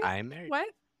married? I am married. What?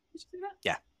 Did you say that?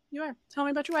 Yeah. You are. Tell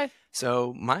me about your wife.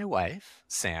 So my wife,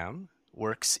 Sam,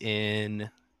 works in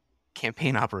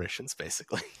campaign operations,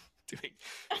 basically, doing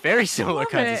very similar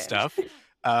kinds of stuff.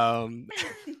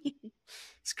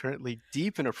 Is currently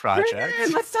deep in a project.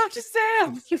 Let's talk to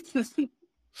Sam.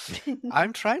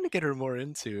 I'm trying to get her more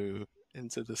into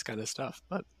this kind of stuff,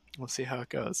 but we'll see how it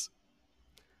goes.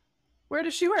 Where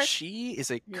does she work? She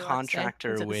is a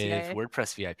contractor with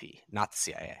WordPress VIP, not the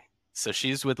CIA. So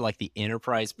she's with like the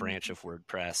enterprise branch of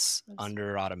WordPress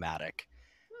under Automatic,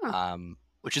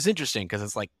 which is interesting because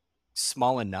it's like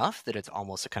small enough that it's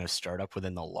almost a kind of startup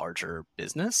within the larger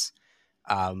business.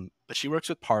 But she works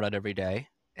with Pardot every day,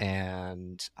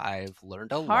 and I've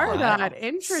learned a lot.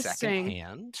 Interesting.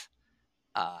 Secondhand.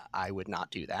 I would not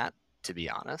do that, to be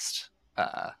honest,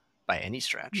 by any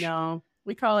stretch. No.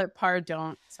 We call it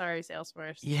Pardot. Sorry,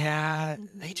 Salesforce. Yeah,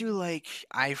 they do like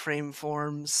iframe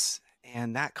forms,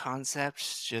 and that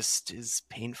concept just is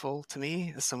painful to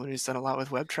me as someone who's done a lot with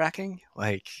web tracking.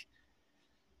 Like,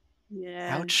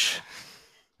 yeah. Ouch.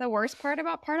 The worst part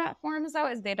about Pardot forms, though,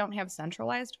 is they don't have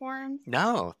centralized forms.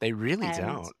 No, they really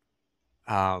don't.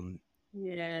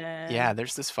 Yeah,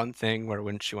 there's this fun thing where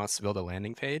when she wants to build a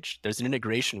landing page, there's an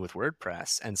integration with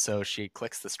WordPress, and so she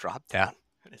clicks this drop down,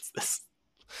 and it's this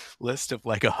list of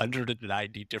like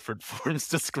 190 different forms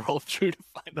to scroll through to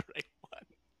find the right one.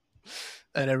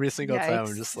 And every single time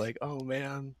I'm just like, oh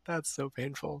man, that's so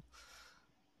painful.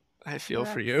 I feel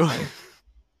for you.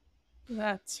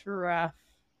 That's rough,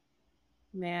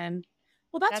 man.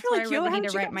 Well, that's really why cute. I really need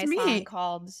to write my song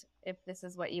called "If This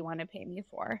Is What You Want to Pay Me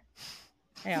For."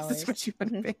 This is what you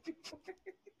want to pay me for.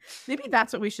 Maybe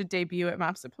that's what we should debut at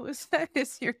Mopsapalooza.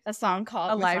 Is a song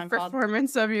called a live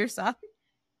performance of your song?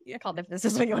 Yeah, called "If This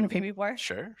Is What You Want to Pay Me For."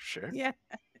 Sure. Yeah.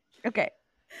 Okay.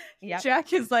 Yeah.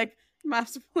 Jack is like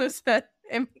Mopsapalooza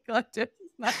and Collective is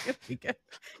not gonna be good.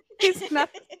 He's not.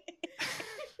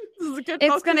 This is is a good.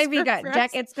 It's gonna focus be for good, Chris.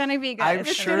 Jack. It's gonna be good. I'm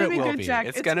It's sure gonna it be will good, be. Jack.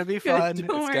 It's It's gonna be good. fun. Don't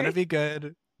It's gonna worry. be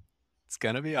good. It's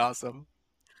gonna be awesome.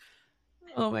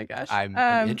 Oh my gosh. I'm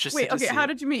interested Wait, to okay. see How it.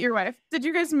 did you meet your wife? Did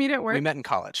you guys meet at work? We met in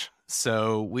college,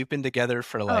 so we've been together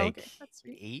for Oh, like okay. That's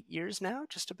sweet. 8 years now,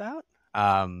 just about.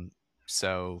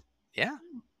 So yeah,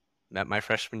 met my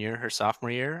freshman year, her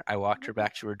sophomore year. I walked her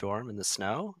back to her dorm in the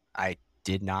snow. I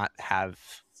did not have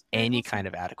very any awesome. kind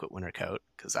of adequate winter coat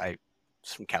because I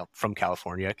was from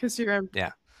California. Because you're a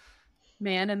Yeah,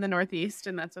 man in the Northeast,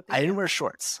 and that's what they I didn't do. wear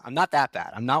shorts. I'm not that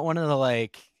bad. I'm not one of the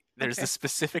like. There's Okay. a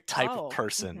specific type Oh, of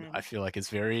person mhm. I feel like is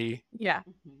very Yeah.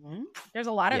 There's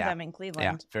a lot of Yeah. them in yeah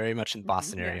Cleveland. very much in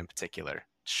Boston Yeah. area in particular.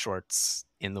 Shorts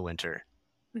in the winter,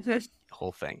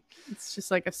 whole thing. It's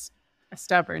just like a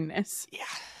stubbornness. Yeah,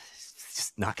 it's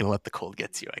just not gonna let the cold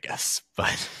get to you, I guess.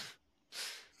 But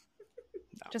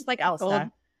Just like Elsa.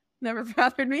 Cold never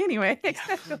bothered me anyway. Yeah.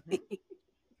 Exactly.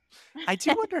 I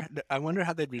do wonder. I wonder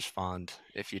how they'd respond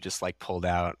if you just like pulled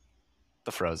out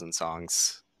the Frozen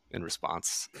songs in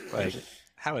response. Like,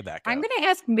 how would that go? I'm gonna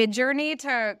ask Midjourney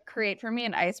to create for me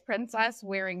an ice princess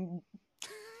wearing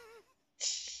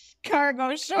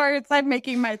cargo shorts. I'm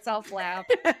making myself laugh.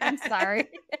 I'm sorry.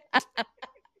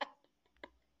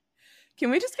 Can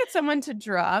we just get someone to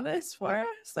draw this for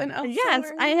us? And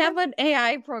Yes, I have an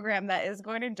AI program that is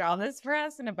going to draw this for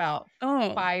us in about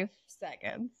Oh, 5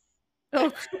 seconds.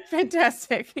 oh,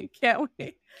 fantastic! Can't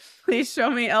wait. Please show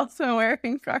me Elsa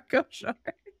wearing cargo shorts.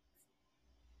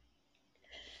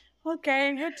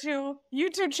 Okay, you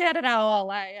two chat it out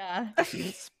while I whip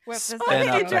this Spin Okay,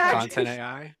 up the Jack. content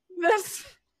AI. This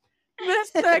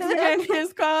segment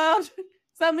is called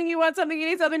 "Something You Want, Something You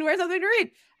Need, Something to Wear, Something to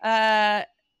Read."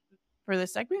 For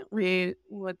this segment, we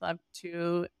would love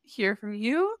to hear from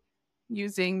you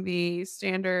using the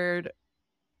standard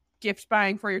gift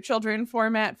buying for your children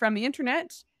format from the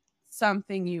internet.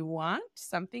 Something you want,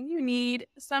 something you need,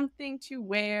 something to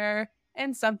wear,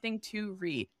 and something to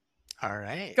read. All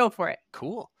right. Go for it.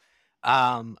 Cool.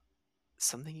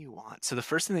 Something you want. So the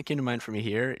first thing that came to mind for me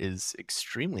here is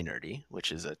extremely nerdy,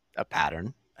 which is a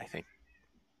pattern. I think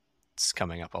it's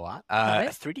coming up a lot. A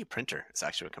 3D printer is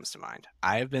actually what comes to mind.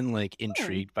 I've been like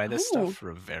intrigued by this Oh. stuff for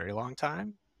a very long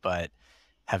time, but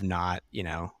have not,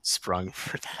 sprung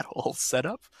for that whole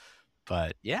setup.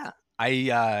 But yeah,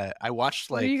 I watched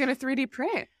What like are you going to 3D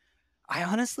print? I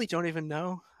honestly don't even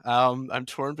know. I'm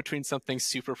torn between something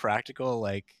super practical,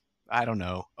 like I don't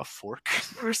know, a fork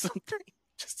or something,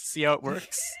 just to see how it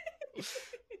works.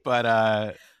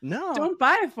 But no, Don't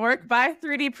buy a fork. Buy a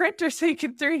 3D printer so you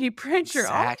can 3D print your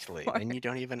own exactly. fork. Then you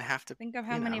don't even have to Think of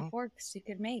how many forks you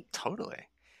could make. totally.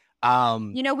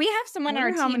 We have someone on our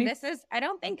Wonder how team. many-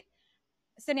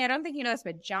 Sydney, I don't think you know this,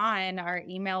 but John, our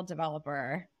email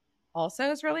developer,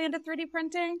 also is really into 3D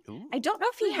printing. Ooh. I don't know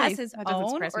if he Really? has his That doesn't own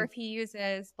surprise or me. if he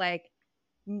uses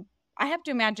I have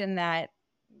to imagine that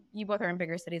you both are in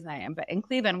bigger cities than I am, but in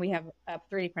Cleveland we have a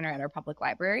 3D printer at our public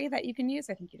library that you can use.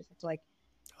 I think you just have to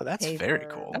Oh, that's pay very for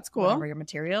cool. That's cool. whatever your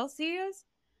materials you use.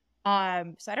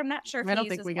 So I'm not sure if I he don't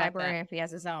think uses we got library that. or if he has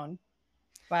his own,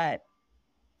 but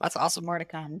That's awesome. more to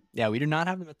come. Yeah, we do not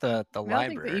have them at the I don't library.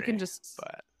 think that you can just.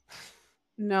 But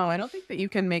No, I don't think that you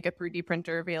can make a 3D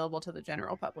printer available to the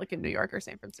general public in New York or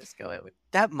San Francisco. It would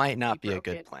that might not Be be a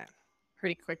good broken. plan.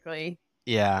 pretty quickly.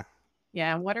 Yeah.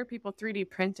 Yeah, what are people 3D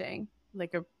printing?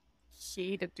 Like a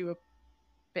key to do a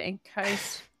bank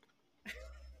heist?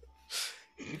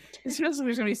 It's just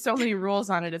there's gonna be so many rules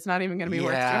on it. It's not even gonna be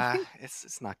worth doing.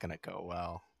 it's not gonna go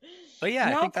well. But yeah,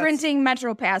 I No think printing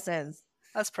Metro passes.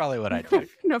 that's probably what I'd do.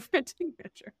 No printing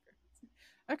picture.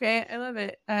 Okay, I love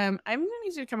it. I'm gonna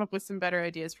need you to come up with some better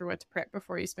ideas for what to prep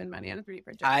before you spend money on a 3D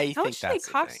printer. I How think much do they that's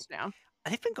the cost now?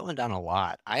 They've been going down a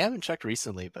lot. I haven't checked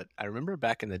recently, but I remember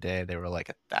back in the day they were like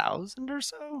 1,000 or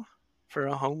so for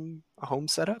a home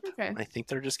setup. Okay. I think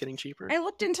they're just getting cheaper. I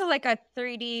looked into a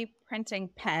 3D printing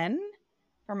pen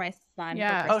for my son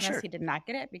Yeah. for Oh, Christmas. sure. He did not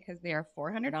get it because they are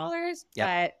 $400. Yep.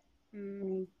 But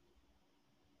Mm,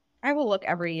 I will look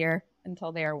every year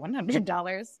until they are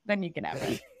 $100. Then you can have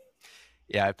it.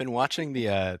 Yeah, I've been watching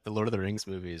the Lord of the Rings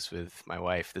movies with my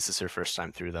wife. This is her first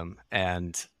time through them,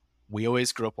 and we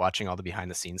always grew up watching all the behind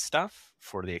the scenes stuff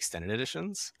for the extended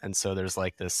editions. And so there's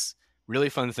like this really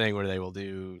fun thing where they will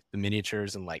do the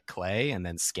miniatures in like clay and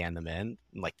then scan them in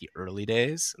like the early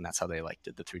days, and that's how they like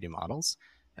did the 3D models.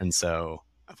 And so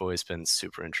I've always been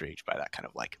super intrigued by that kind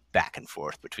of like back and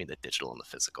forth between the digital and the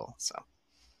physical. So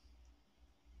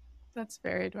that's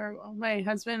very adorable. My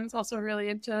husband's also really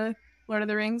into Lord of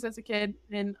the Rings as a kid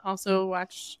and also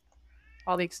watched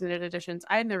all the extended editions.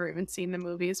 I had never even seen the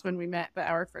movies when we met, but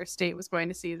our first date was going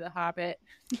to see the Hobbit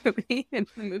movie in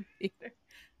the movie theater.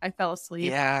 I fell asleep.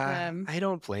 Yeah, I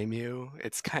don't blame you.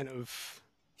 It's kind of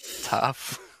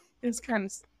tough. It was kind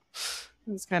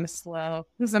of slow.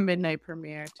 It was a midnight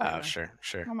premiere too. Oh, sure.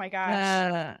 Oh my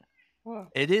gosh.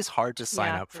 It is hard to sign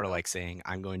Yeah, up for like saying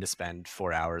I'm going to spend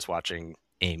 4 hours watching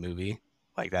a movie.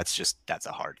 Like that's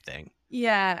a hard thing.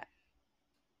 Yeah.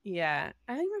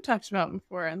 I think we've talked about it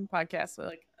before on the podcast. So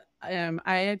like,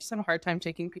 I just have a hard time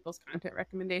taking people's content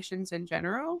recommendations in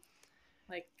general.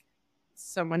 Like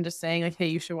someone just saying like, "Hey,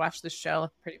 you should watch this show."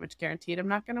 Pretty much guaranteed, I'm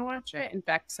not going to watch it. In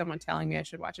fact, someone telling me I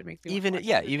should watch it makes me Even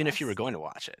if you were going to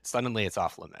watch it, suddenly it's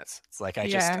off limits. It's like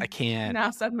I can't.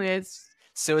 Now suddenly it's.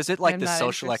 So is it like I'm the not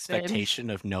social interested. expectation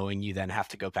of knowing you then have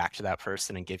to go back to that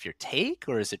person and give your take,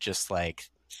 or is it just like,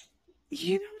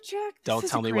 You know, Jack, this don't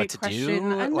is tell a me great what to do?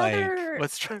 question. Like,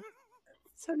 what's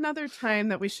It's another time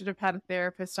that we should have had a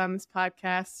therapist on this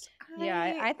podcast.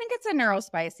 Yeah, I think it's a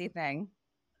neurospicy thing.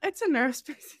 It's a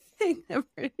neurospicy thing, I'm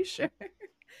pretty sure.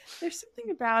 There's something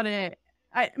about it.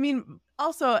 I mean,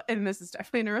 also, and this is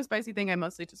definitely a neurospicy thing, I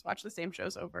mostly just watch the same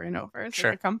shows over and over. It's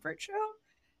Sure. like a comfort show.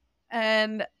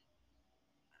 And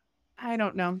I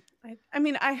don't know. I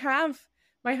mean,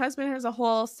 my husband has a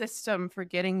whole system for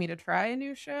getting me to try a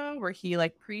new show where he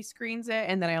like pre-screens it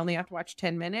and then I only have to watch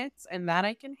 10 minutes and that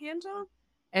I can handle.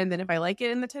 And then if I like it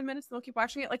in the 10 minutes, then we'll keep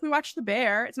watching it. Like we watched The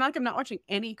Bear. It's not like I'm not watching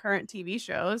any current TV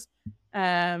shows.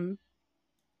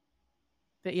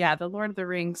 But yeah, The Lord of the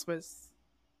Rings was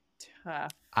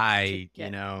tough.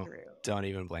 don't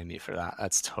even blame me for that.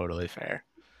 That's totally fair.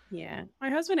 Yeah. My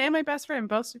husband and my best friend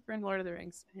both super in Lord of the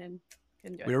Rings and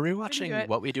couldn't do it. We're Couldn't do rewatching it.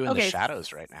 What We Do in the Okay.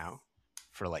 Shadows right now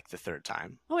for like the third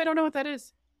time. Oh, I don't know what that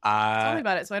is. Tell me Uh,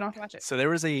 about it so I don't have to watch it. so there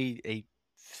was a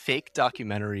fake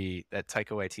documentary that Taika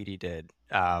Waititi did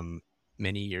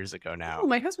many years ago now. Oh,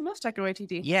 my husband loves Taika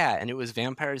Waititi. Yeah, and it was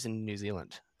vampires in New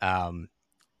Zealand.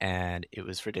 And it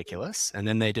was ridiculous. And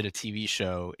then they did a TV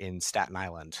show in Staten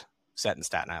Island, set in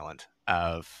Staten Island,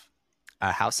 of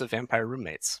a house of vampire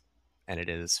roommates. And it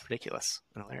is ridiculous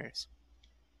and hilarious.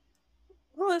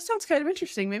 Well, that sounds kind of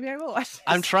interesting. Maybe I will watch this.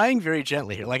 I'm trying very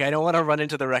gently here. Like, I don't want to run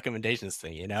into the recommendations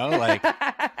thing, you know? Like,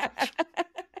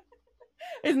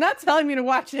 He's not telling me to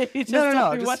watch it. He just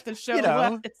told me what the show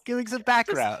was. giving some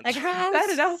background. Like how Set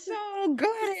it up. so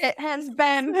good it has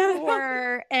been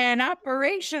for an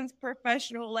operations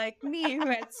professional like me who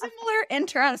had similar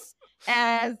interests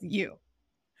as you.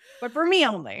 But for me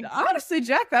only. Honestly,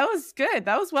 Jack, that was good.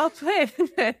 That was well played.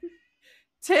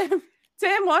 Tim,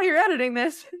 while you're editing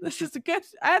this is a good.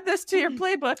 Add this to your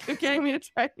playbook of getting me to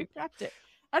try to craft it.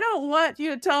 I don't want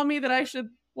you to tell me that I should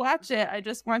watch it. I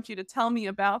just want you to tell me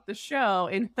about the show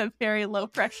in a very low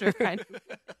pressure kind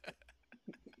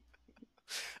of.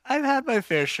 I've had my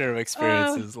fair share of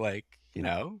experiences,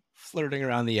 flirting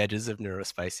around the edges of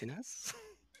neurospiciness.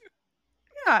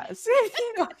 Yeah, see,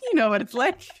 you know what it's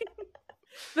like.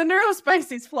 The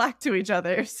neurospicies flock to each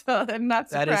other, so I'm not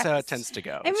surprised. That is how it tends to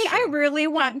go. I mean, I really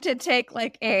want to take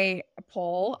like a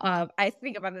poll of, I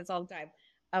think about this all the time,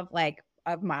 of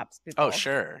MOPS people. Oh,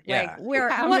 sure. Yeah.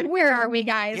 Like, where are we,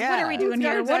 guys? Yeah. What are we doing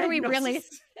here? What are we really,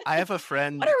 I have a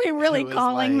friend. what are we really who is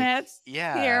calling like, this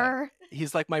Yeah. here?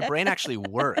 He's like, my brain actually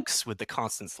works with the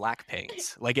constant Slack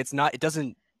pings. Like, it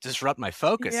doesn't disrupt my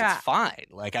focus. Yeah. It's fine.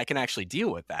 Like, I can actually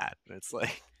deal with that. It's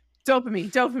like,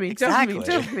 Dopamine. Exactly.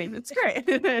 It's great.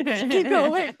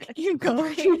 Keep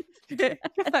going.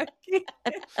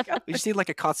 we just need like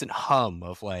a constant hum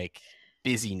of like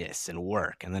busyness and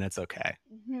work, and then it's okay.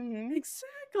 Mhm.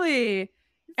 Exactly.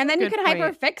 And then you Good can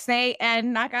point. hyperfixate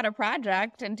and knock out a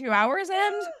project in 2 hours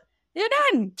and you're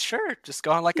done. Sure. Just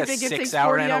go on like You a think it takes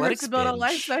 6-hour 40 hours analytics to build a binge.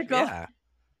 life cycle? Yeah.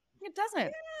 It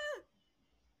doesn't.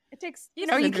 It takes, This you is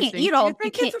can't interesting. eat all, You you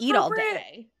think can't it's eat all appropriate?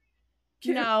 day.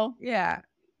 Can- No. Yeah.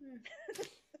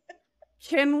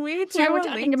 Can we Why do we're a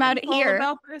talking about LinkedIn it poll here.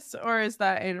 about this, or is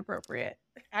that inappropriate?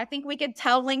 I think we could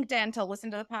tell LinkedIn to listen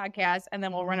to the podcast and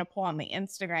then we'll run a poll on the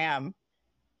Instagram.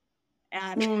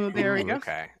 And Ooh, there we Ooh, go.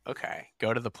 Okay.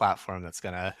 Go to the platform that's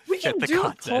gonna We fit can the do a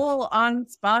content. poll on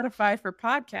Spotify for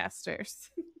podcasters.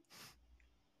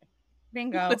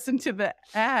 bingo. Listen to the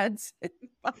ads. in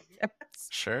podcasts.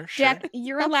 Sure. Jack,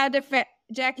 you're allowed to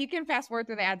Jack, you can fast forward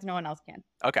through the ads. No one else can.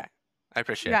 Okay. I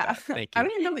appreciate Yeah, that. Thank I you.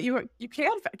 don't even know that you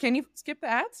can. Can you skip the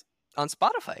ads? On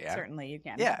Spotify, yeah. Certainly you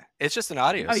can. Yeah. It's just an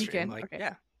audio Oh, you stream. can? Like, Okay.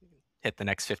 yeah. Hit the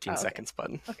next 15 Oh, okay. seconds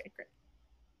button. Okay, great.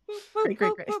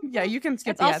 Yeah, you can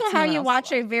skip It's the ads. also how Someone you else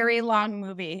watch will. a very long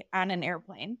movie on an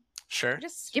airplane. Sure. You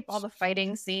just skip all the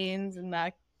fighting scenes and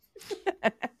the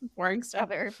boring stuff.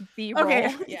 other B-roll.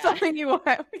 Okay, Yeah. something you want.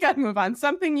 We gotta move on.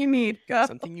 Something you need. Go.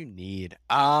 Something you need.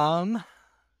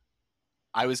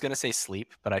 I was gonna say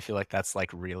sleep, but I feel like that's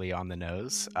like really on the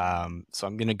nose. So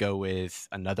I'm gonna go with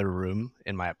another room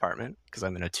in my apartment because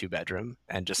I'm in a 2-bedroom,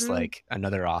 and just like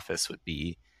another office would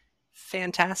be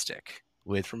fantastic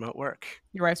with remote work.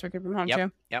 Your wife's working from home Yep,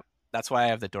 too? yep. That's why I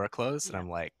have the door closed, and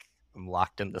I'm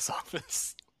locked in this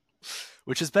office,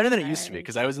 which is better than it used to be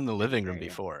because I was in the living room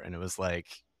before, and it was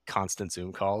like constant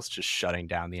Zoom calls, just shutting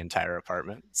down the entire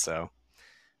apartment. So,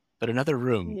 but another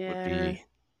room would be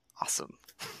awesome.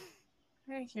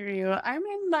 I hear you. I'm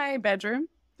in my bedroom.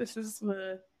 This is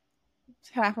the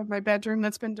half of my bedroom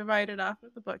that's been divided off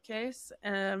of the bookcase,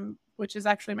 which is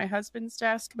actually my husband's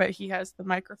desk, but he has the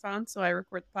microphone, so I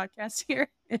record the podcast here.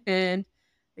 And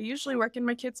I usually work in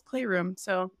my kids' playroom,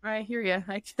 so I hear you.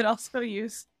 I could also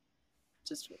use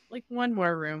just like one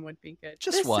more room would be good.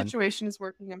 Just this one. Situation is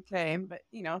working okay, but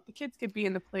you know, if the kids could be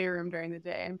in the playroom during the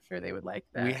day, I'm sure they would like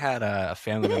that. We had a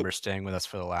family member staying with us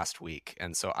for the last week,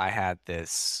 and so I had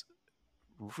this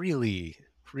really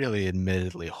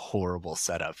admittedly horrible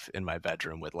setup in my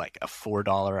bedroom with like a $4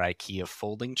 IKEA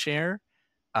folding chair.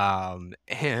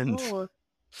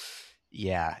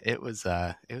 Yeah, it was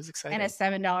exciting. And a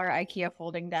 $7 IKEA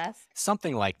folding desk.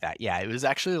 Something like that. Yeah, it was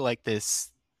actually like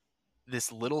this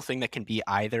little thing that can be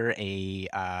either a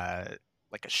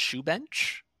like a shoe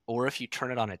bench, or if you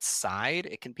turn it on its side,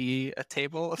 it can be a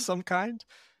table of some kind.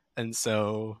 And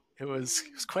so it was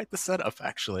quite the setup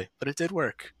actually, but it did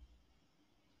work.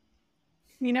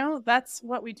 You know, that's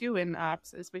what we do in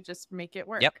ops, is we just make it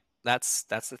work. Yep, that's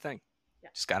the thing. Yeah.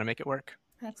 Just got to make it work.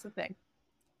 That's the thing.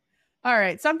 All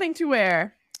right, something to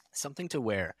wear. Something to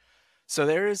wear. So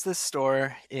there is this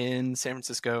store in San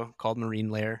Francisco called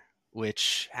Marine Layer,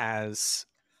 which has...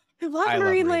 I love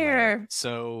Marine Layer.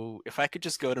 So if I could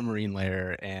just go to Marine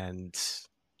Layer and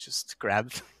just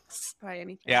grab things. Buy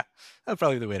anything. Yeah, that's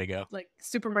probably the way to go. Like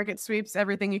supermarket sweeps,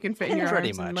 everything you can fit in your Pretty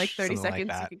arms much, in like 30 something seconds.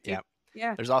 like that. You can Yep.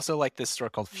 Yeah. There's also like this store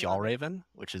called Fjallraven,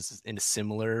 which is in a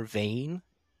similar vein.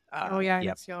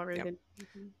 It's Fjallraven.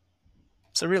 Yep.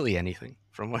 So really anything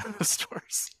from one of those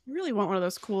stores. I really want one of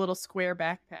those cool little square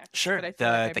backpacks. Sure. But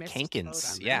The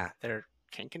Kankins. Yeah. They're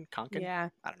Kankin? Yeah.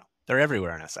 I don't know. They're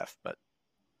everywhere in SF, but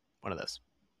one of those.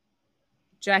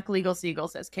 Jack Legal Seagull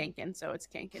says Kankin, so it's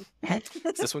Kankin.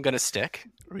 Is this one going to stick?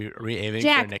 Are we aiming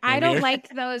Jack, for a nickname I don't here? like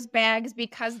those bags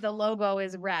because the logo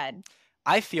is red.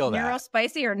 I feel that. Neuro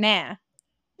spicy or nah?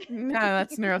 No,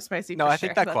 that's neurospicy. No, for I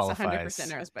think sure. that qualifies.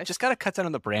 That's 100% neurospicy. Just got to cut down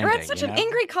on the branding. Red's such an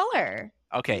angry color.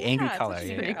 Okay, angry it's color. such an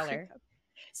Yeah, angry yeah. color.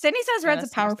 Sydney says red's a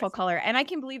that's powerful neurospicy. color, and I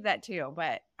can believe that too,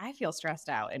 but I feel stressed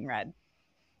out in red.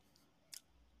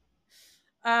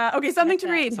 Okay, something to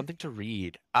read. Something to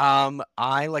read.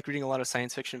 I like reading a lot of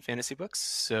science fiction fantasy books,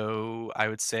 so I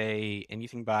would say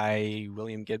anything by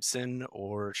William Gibson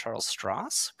or Charles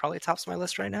Stross probably tops my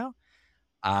list right now.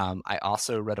 I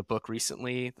also read a book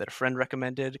recently that a friend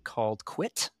recommended called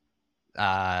Quit,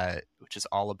 which is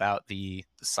all about the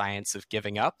science of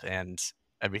giving up and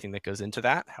everything that goes into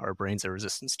that, how our brains are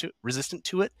resistant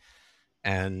to it.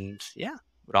 And yeah,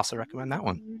 would also recommend that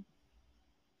one.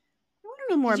 I want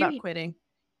to know more about quitting.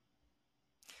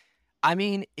 I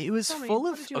mean, it was Tell me, full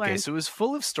what of did you learn? so it was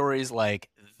full of stories like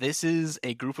this is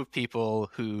a group of people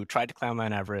who tried to climb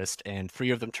Mount Everest and 3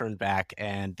 of them turned back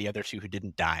and the other 2 who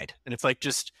didn't died. And it's like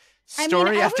just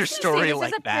story after story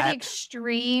like this is a that. pretty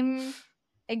extreme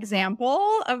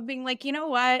example of being like, you know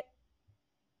what?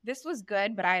 This was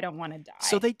good, but I don't want to die.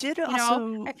 So they did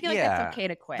also I feel like it's okay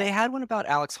to quit. They had one about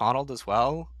Alex Honnold as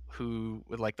well, who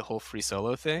with like the whole free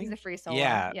solo thing. He's a free solo.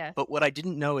 Yeah. Yeah. But what I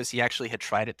didn't know is he actually had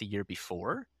tried it the year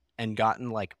before and gotten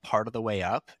like part of the way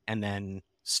up and then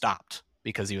stopped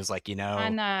because he was like,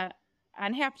 on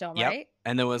Half Dome, yep. right?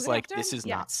 And then was Was it like, Half this Dome? is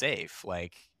Yeah. not safe.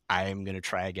 Like, I'm going to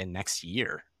try again next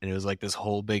year. And it was like this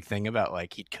whole big thing about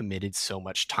like he'd committed so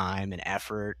much time and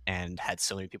effort and had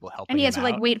so many people helping And he him has to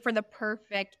like out. wait for the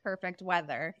perfect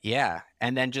weather. Yeah.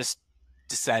 And then just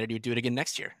decided he'd do it again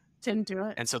next year. Didn't do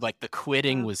it. And so like the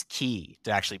quitting Wow. was key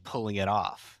to actually pulling it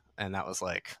off. And that was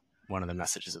like one of the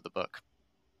messages of the book.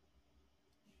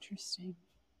 Interesting.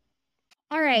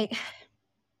 All right.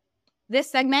 This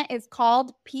segment is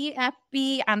called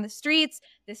PFB on the Streets.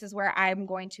 This is where I'm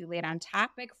going to lay down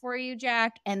topic for you,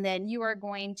 Jack, and then you are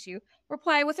going to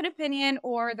reply with an opinion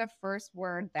or the first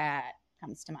word that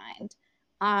comes to mind.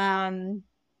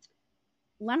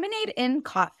 Lemonade in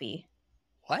coffee.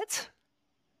 What?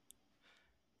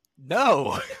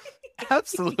 No,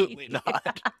 absolutely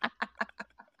not.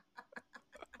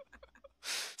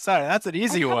 Sorry, that's an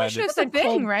easy one. should have That's a said thing,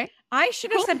 cold. right? I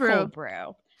should have Cold said brew. cold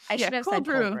brew. I should have cold said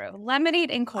brew. cold brew. Lemonade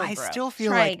and cold I brew. still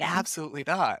feel Try like again. absolutely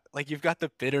not. Like you've got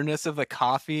the bitterness of the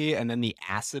coffee and then the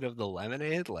acid of the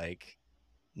lemonade. Like,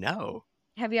 no.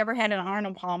 Have you ever had an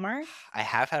Arnold Palmer? I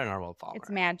have had an Arnold Palmer. It's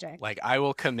magic. Like, I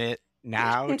will commit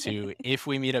now to if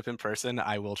we meet up in person,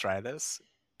 I will try this.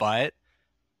 But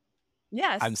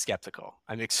Yes. I'm skeptical.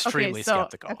 I'm extremely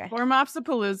skeptical. For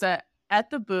Mopsapalooza, at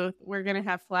the booth, we're going to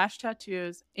have flash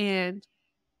tattoos and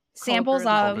samples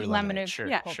cold of brew lemonade. Sure,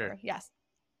 Yeah, sure. Yes.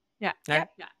 Yeah. Yeah.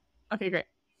 Yeah. Okay, great.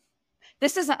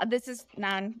 This is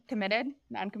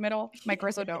non-committal. Mike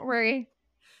Rizzo, don't worry.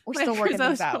 We're still working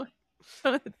Rizzo's this out.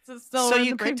 So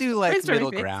you could do like brainstorming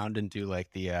middle phase. ground and do like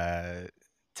the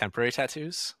temporary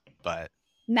tattoos, but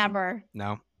Never.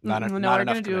 no, No, not we're enough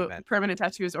going to do commitment. permanent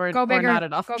tattoos or Go bigger. or not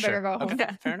enough. Go bigger. Sure. Go home. Okay,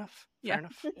 Yeah. fair enough. Yeah. Fair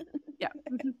enough. Yeah.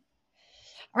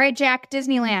 All right, Jack,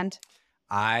 Disneyland.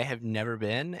 I have never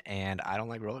been, and I don't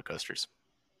like roller coasters.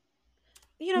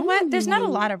 You know what? There's not a Ooh.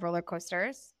 lot of roller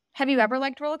coasters. Have you ever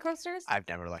liked roller coasters? I've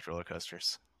never liked roller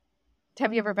coasters.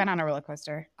 Have you ever been on a roller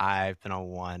coaster? I've been on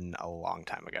one a long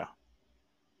time ago.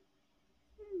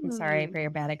 I'm sorry for your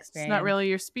bad It's experience. not really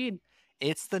your speed.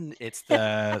 It's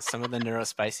the some of the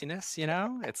neurospiciness, you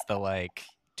know? It's the like,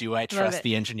 do I Love trust it.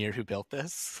 the engineer who built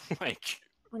this? Like,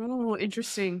 Oh,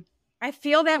 interesting. I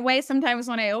feel that way sometimes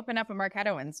when I open up a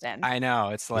Marketo instant. I know,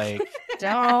 it's like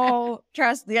Don't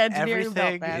trust the engineer who built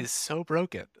everything that. is so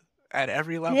broken at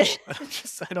every level.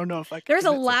 I don't know if I can There's a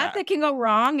commit to lot that can go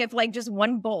wrong if like just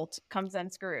one bolt comes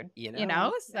unscrewed. You You know?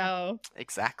 know? So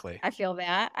Exactly. I feel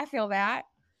that.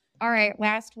 All right,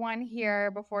 last one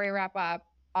here before we wrap up.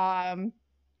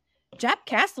 Jeff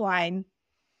Castline.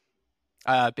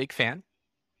 Big fan.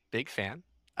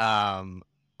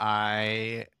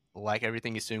 I like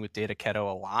everything he's doing with Data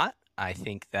Keto a lot. I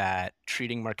think that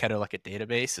treating Marketo like a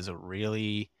database is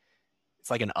it's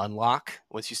like an unlock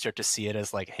once you start to see it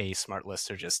as like, hey, smart lists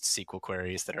are just SQL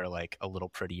queries that are like a little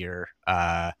prettier.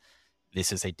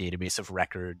 This is a database of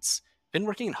records. Been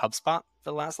working in HubSpot for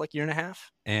the last like year and a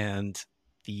half, and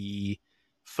the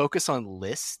focus on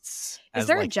lists. Is as,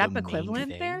 there a like, Jeff the main equivalent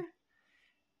thing. there?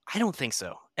 I don't think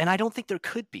so. And I don't think there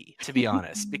could be, to be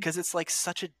honest, because it's like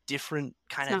such a different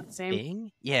kind It's of not the same.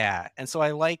 thing. Yeah. And so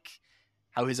I like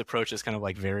how his approach is kind of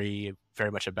like very,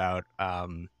 very much about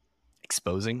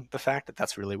exposing the fact that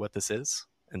that's really what this is.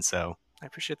 And so I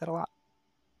appreciate that a lot.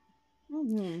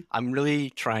 I'm really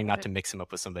trying not to mix him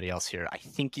up with somebody else here. I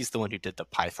think he's the one who did the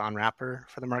Python wrapper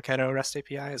for the Marketo REST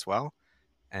API as well.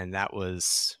 And that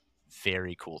was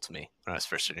very cool to me when I was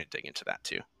first starting to dig into that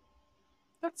too.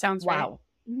 That sounds Wow.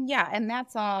 Yeah, and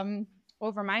that's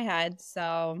over my head.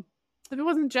 So right. If it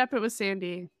wasn't Jeff, it was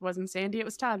Sandy. If it wasn't Sandy, it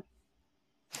was Todd.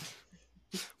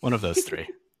 One of those three.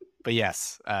 But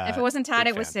yes. if it wasn't Todd,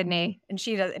 big it was fan. Sydney, and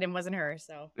it wasn't her.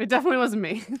 So It definitely wasn't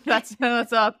me. That's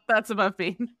above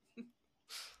me.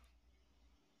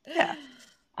 yeah,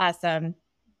 awesome.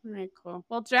 All right, cool.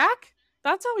 Well, Jack,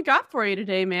 that's all we got for you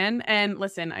today, man. And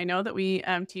listen, I know that we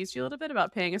teased you a little bit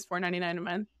about paying us $4.99 a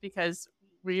month because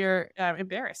we're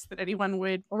embarrassed that anyone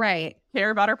would Right. care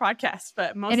about our podcast,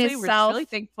 but mostly we're just really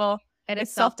thankful.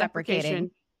 It's self-deprecating.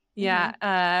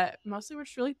 Yeah. Mostly we're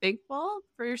just really thankful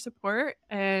for your support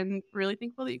and really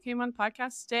thankful that you came on the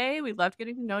podcast today. We loved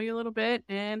getting to know you a little bit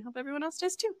and hope everyone else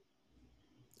does too.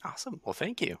 Awesome. Well,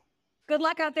 thank you. Good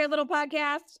luck out there, little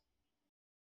podcast.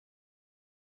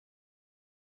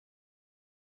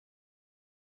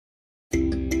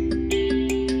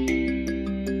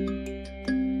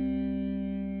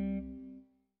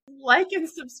 Like and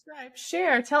subscribe,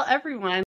 share, tell everyone.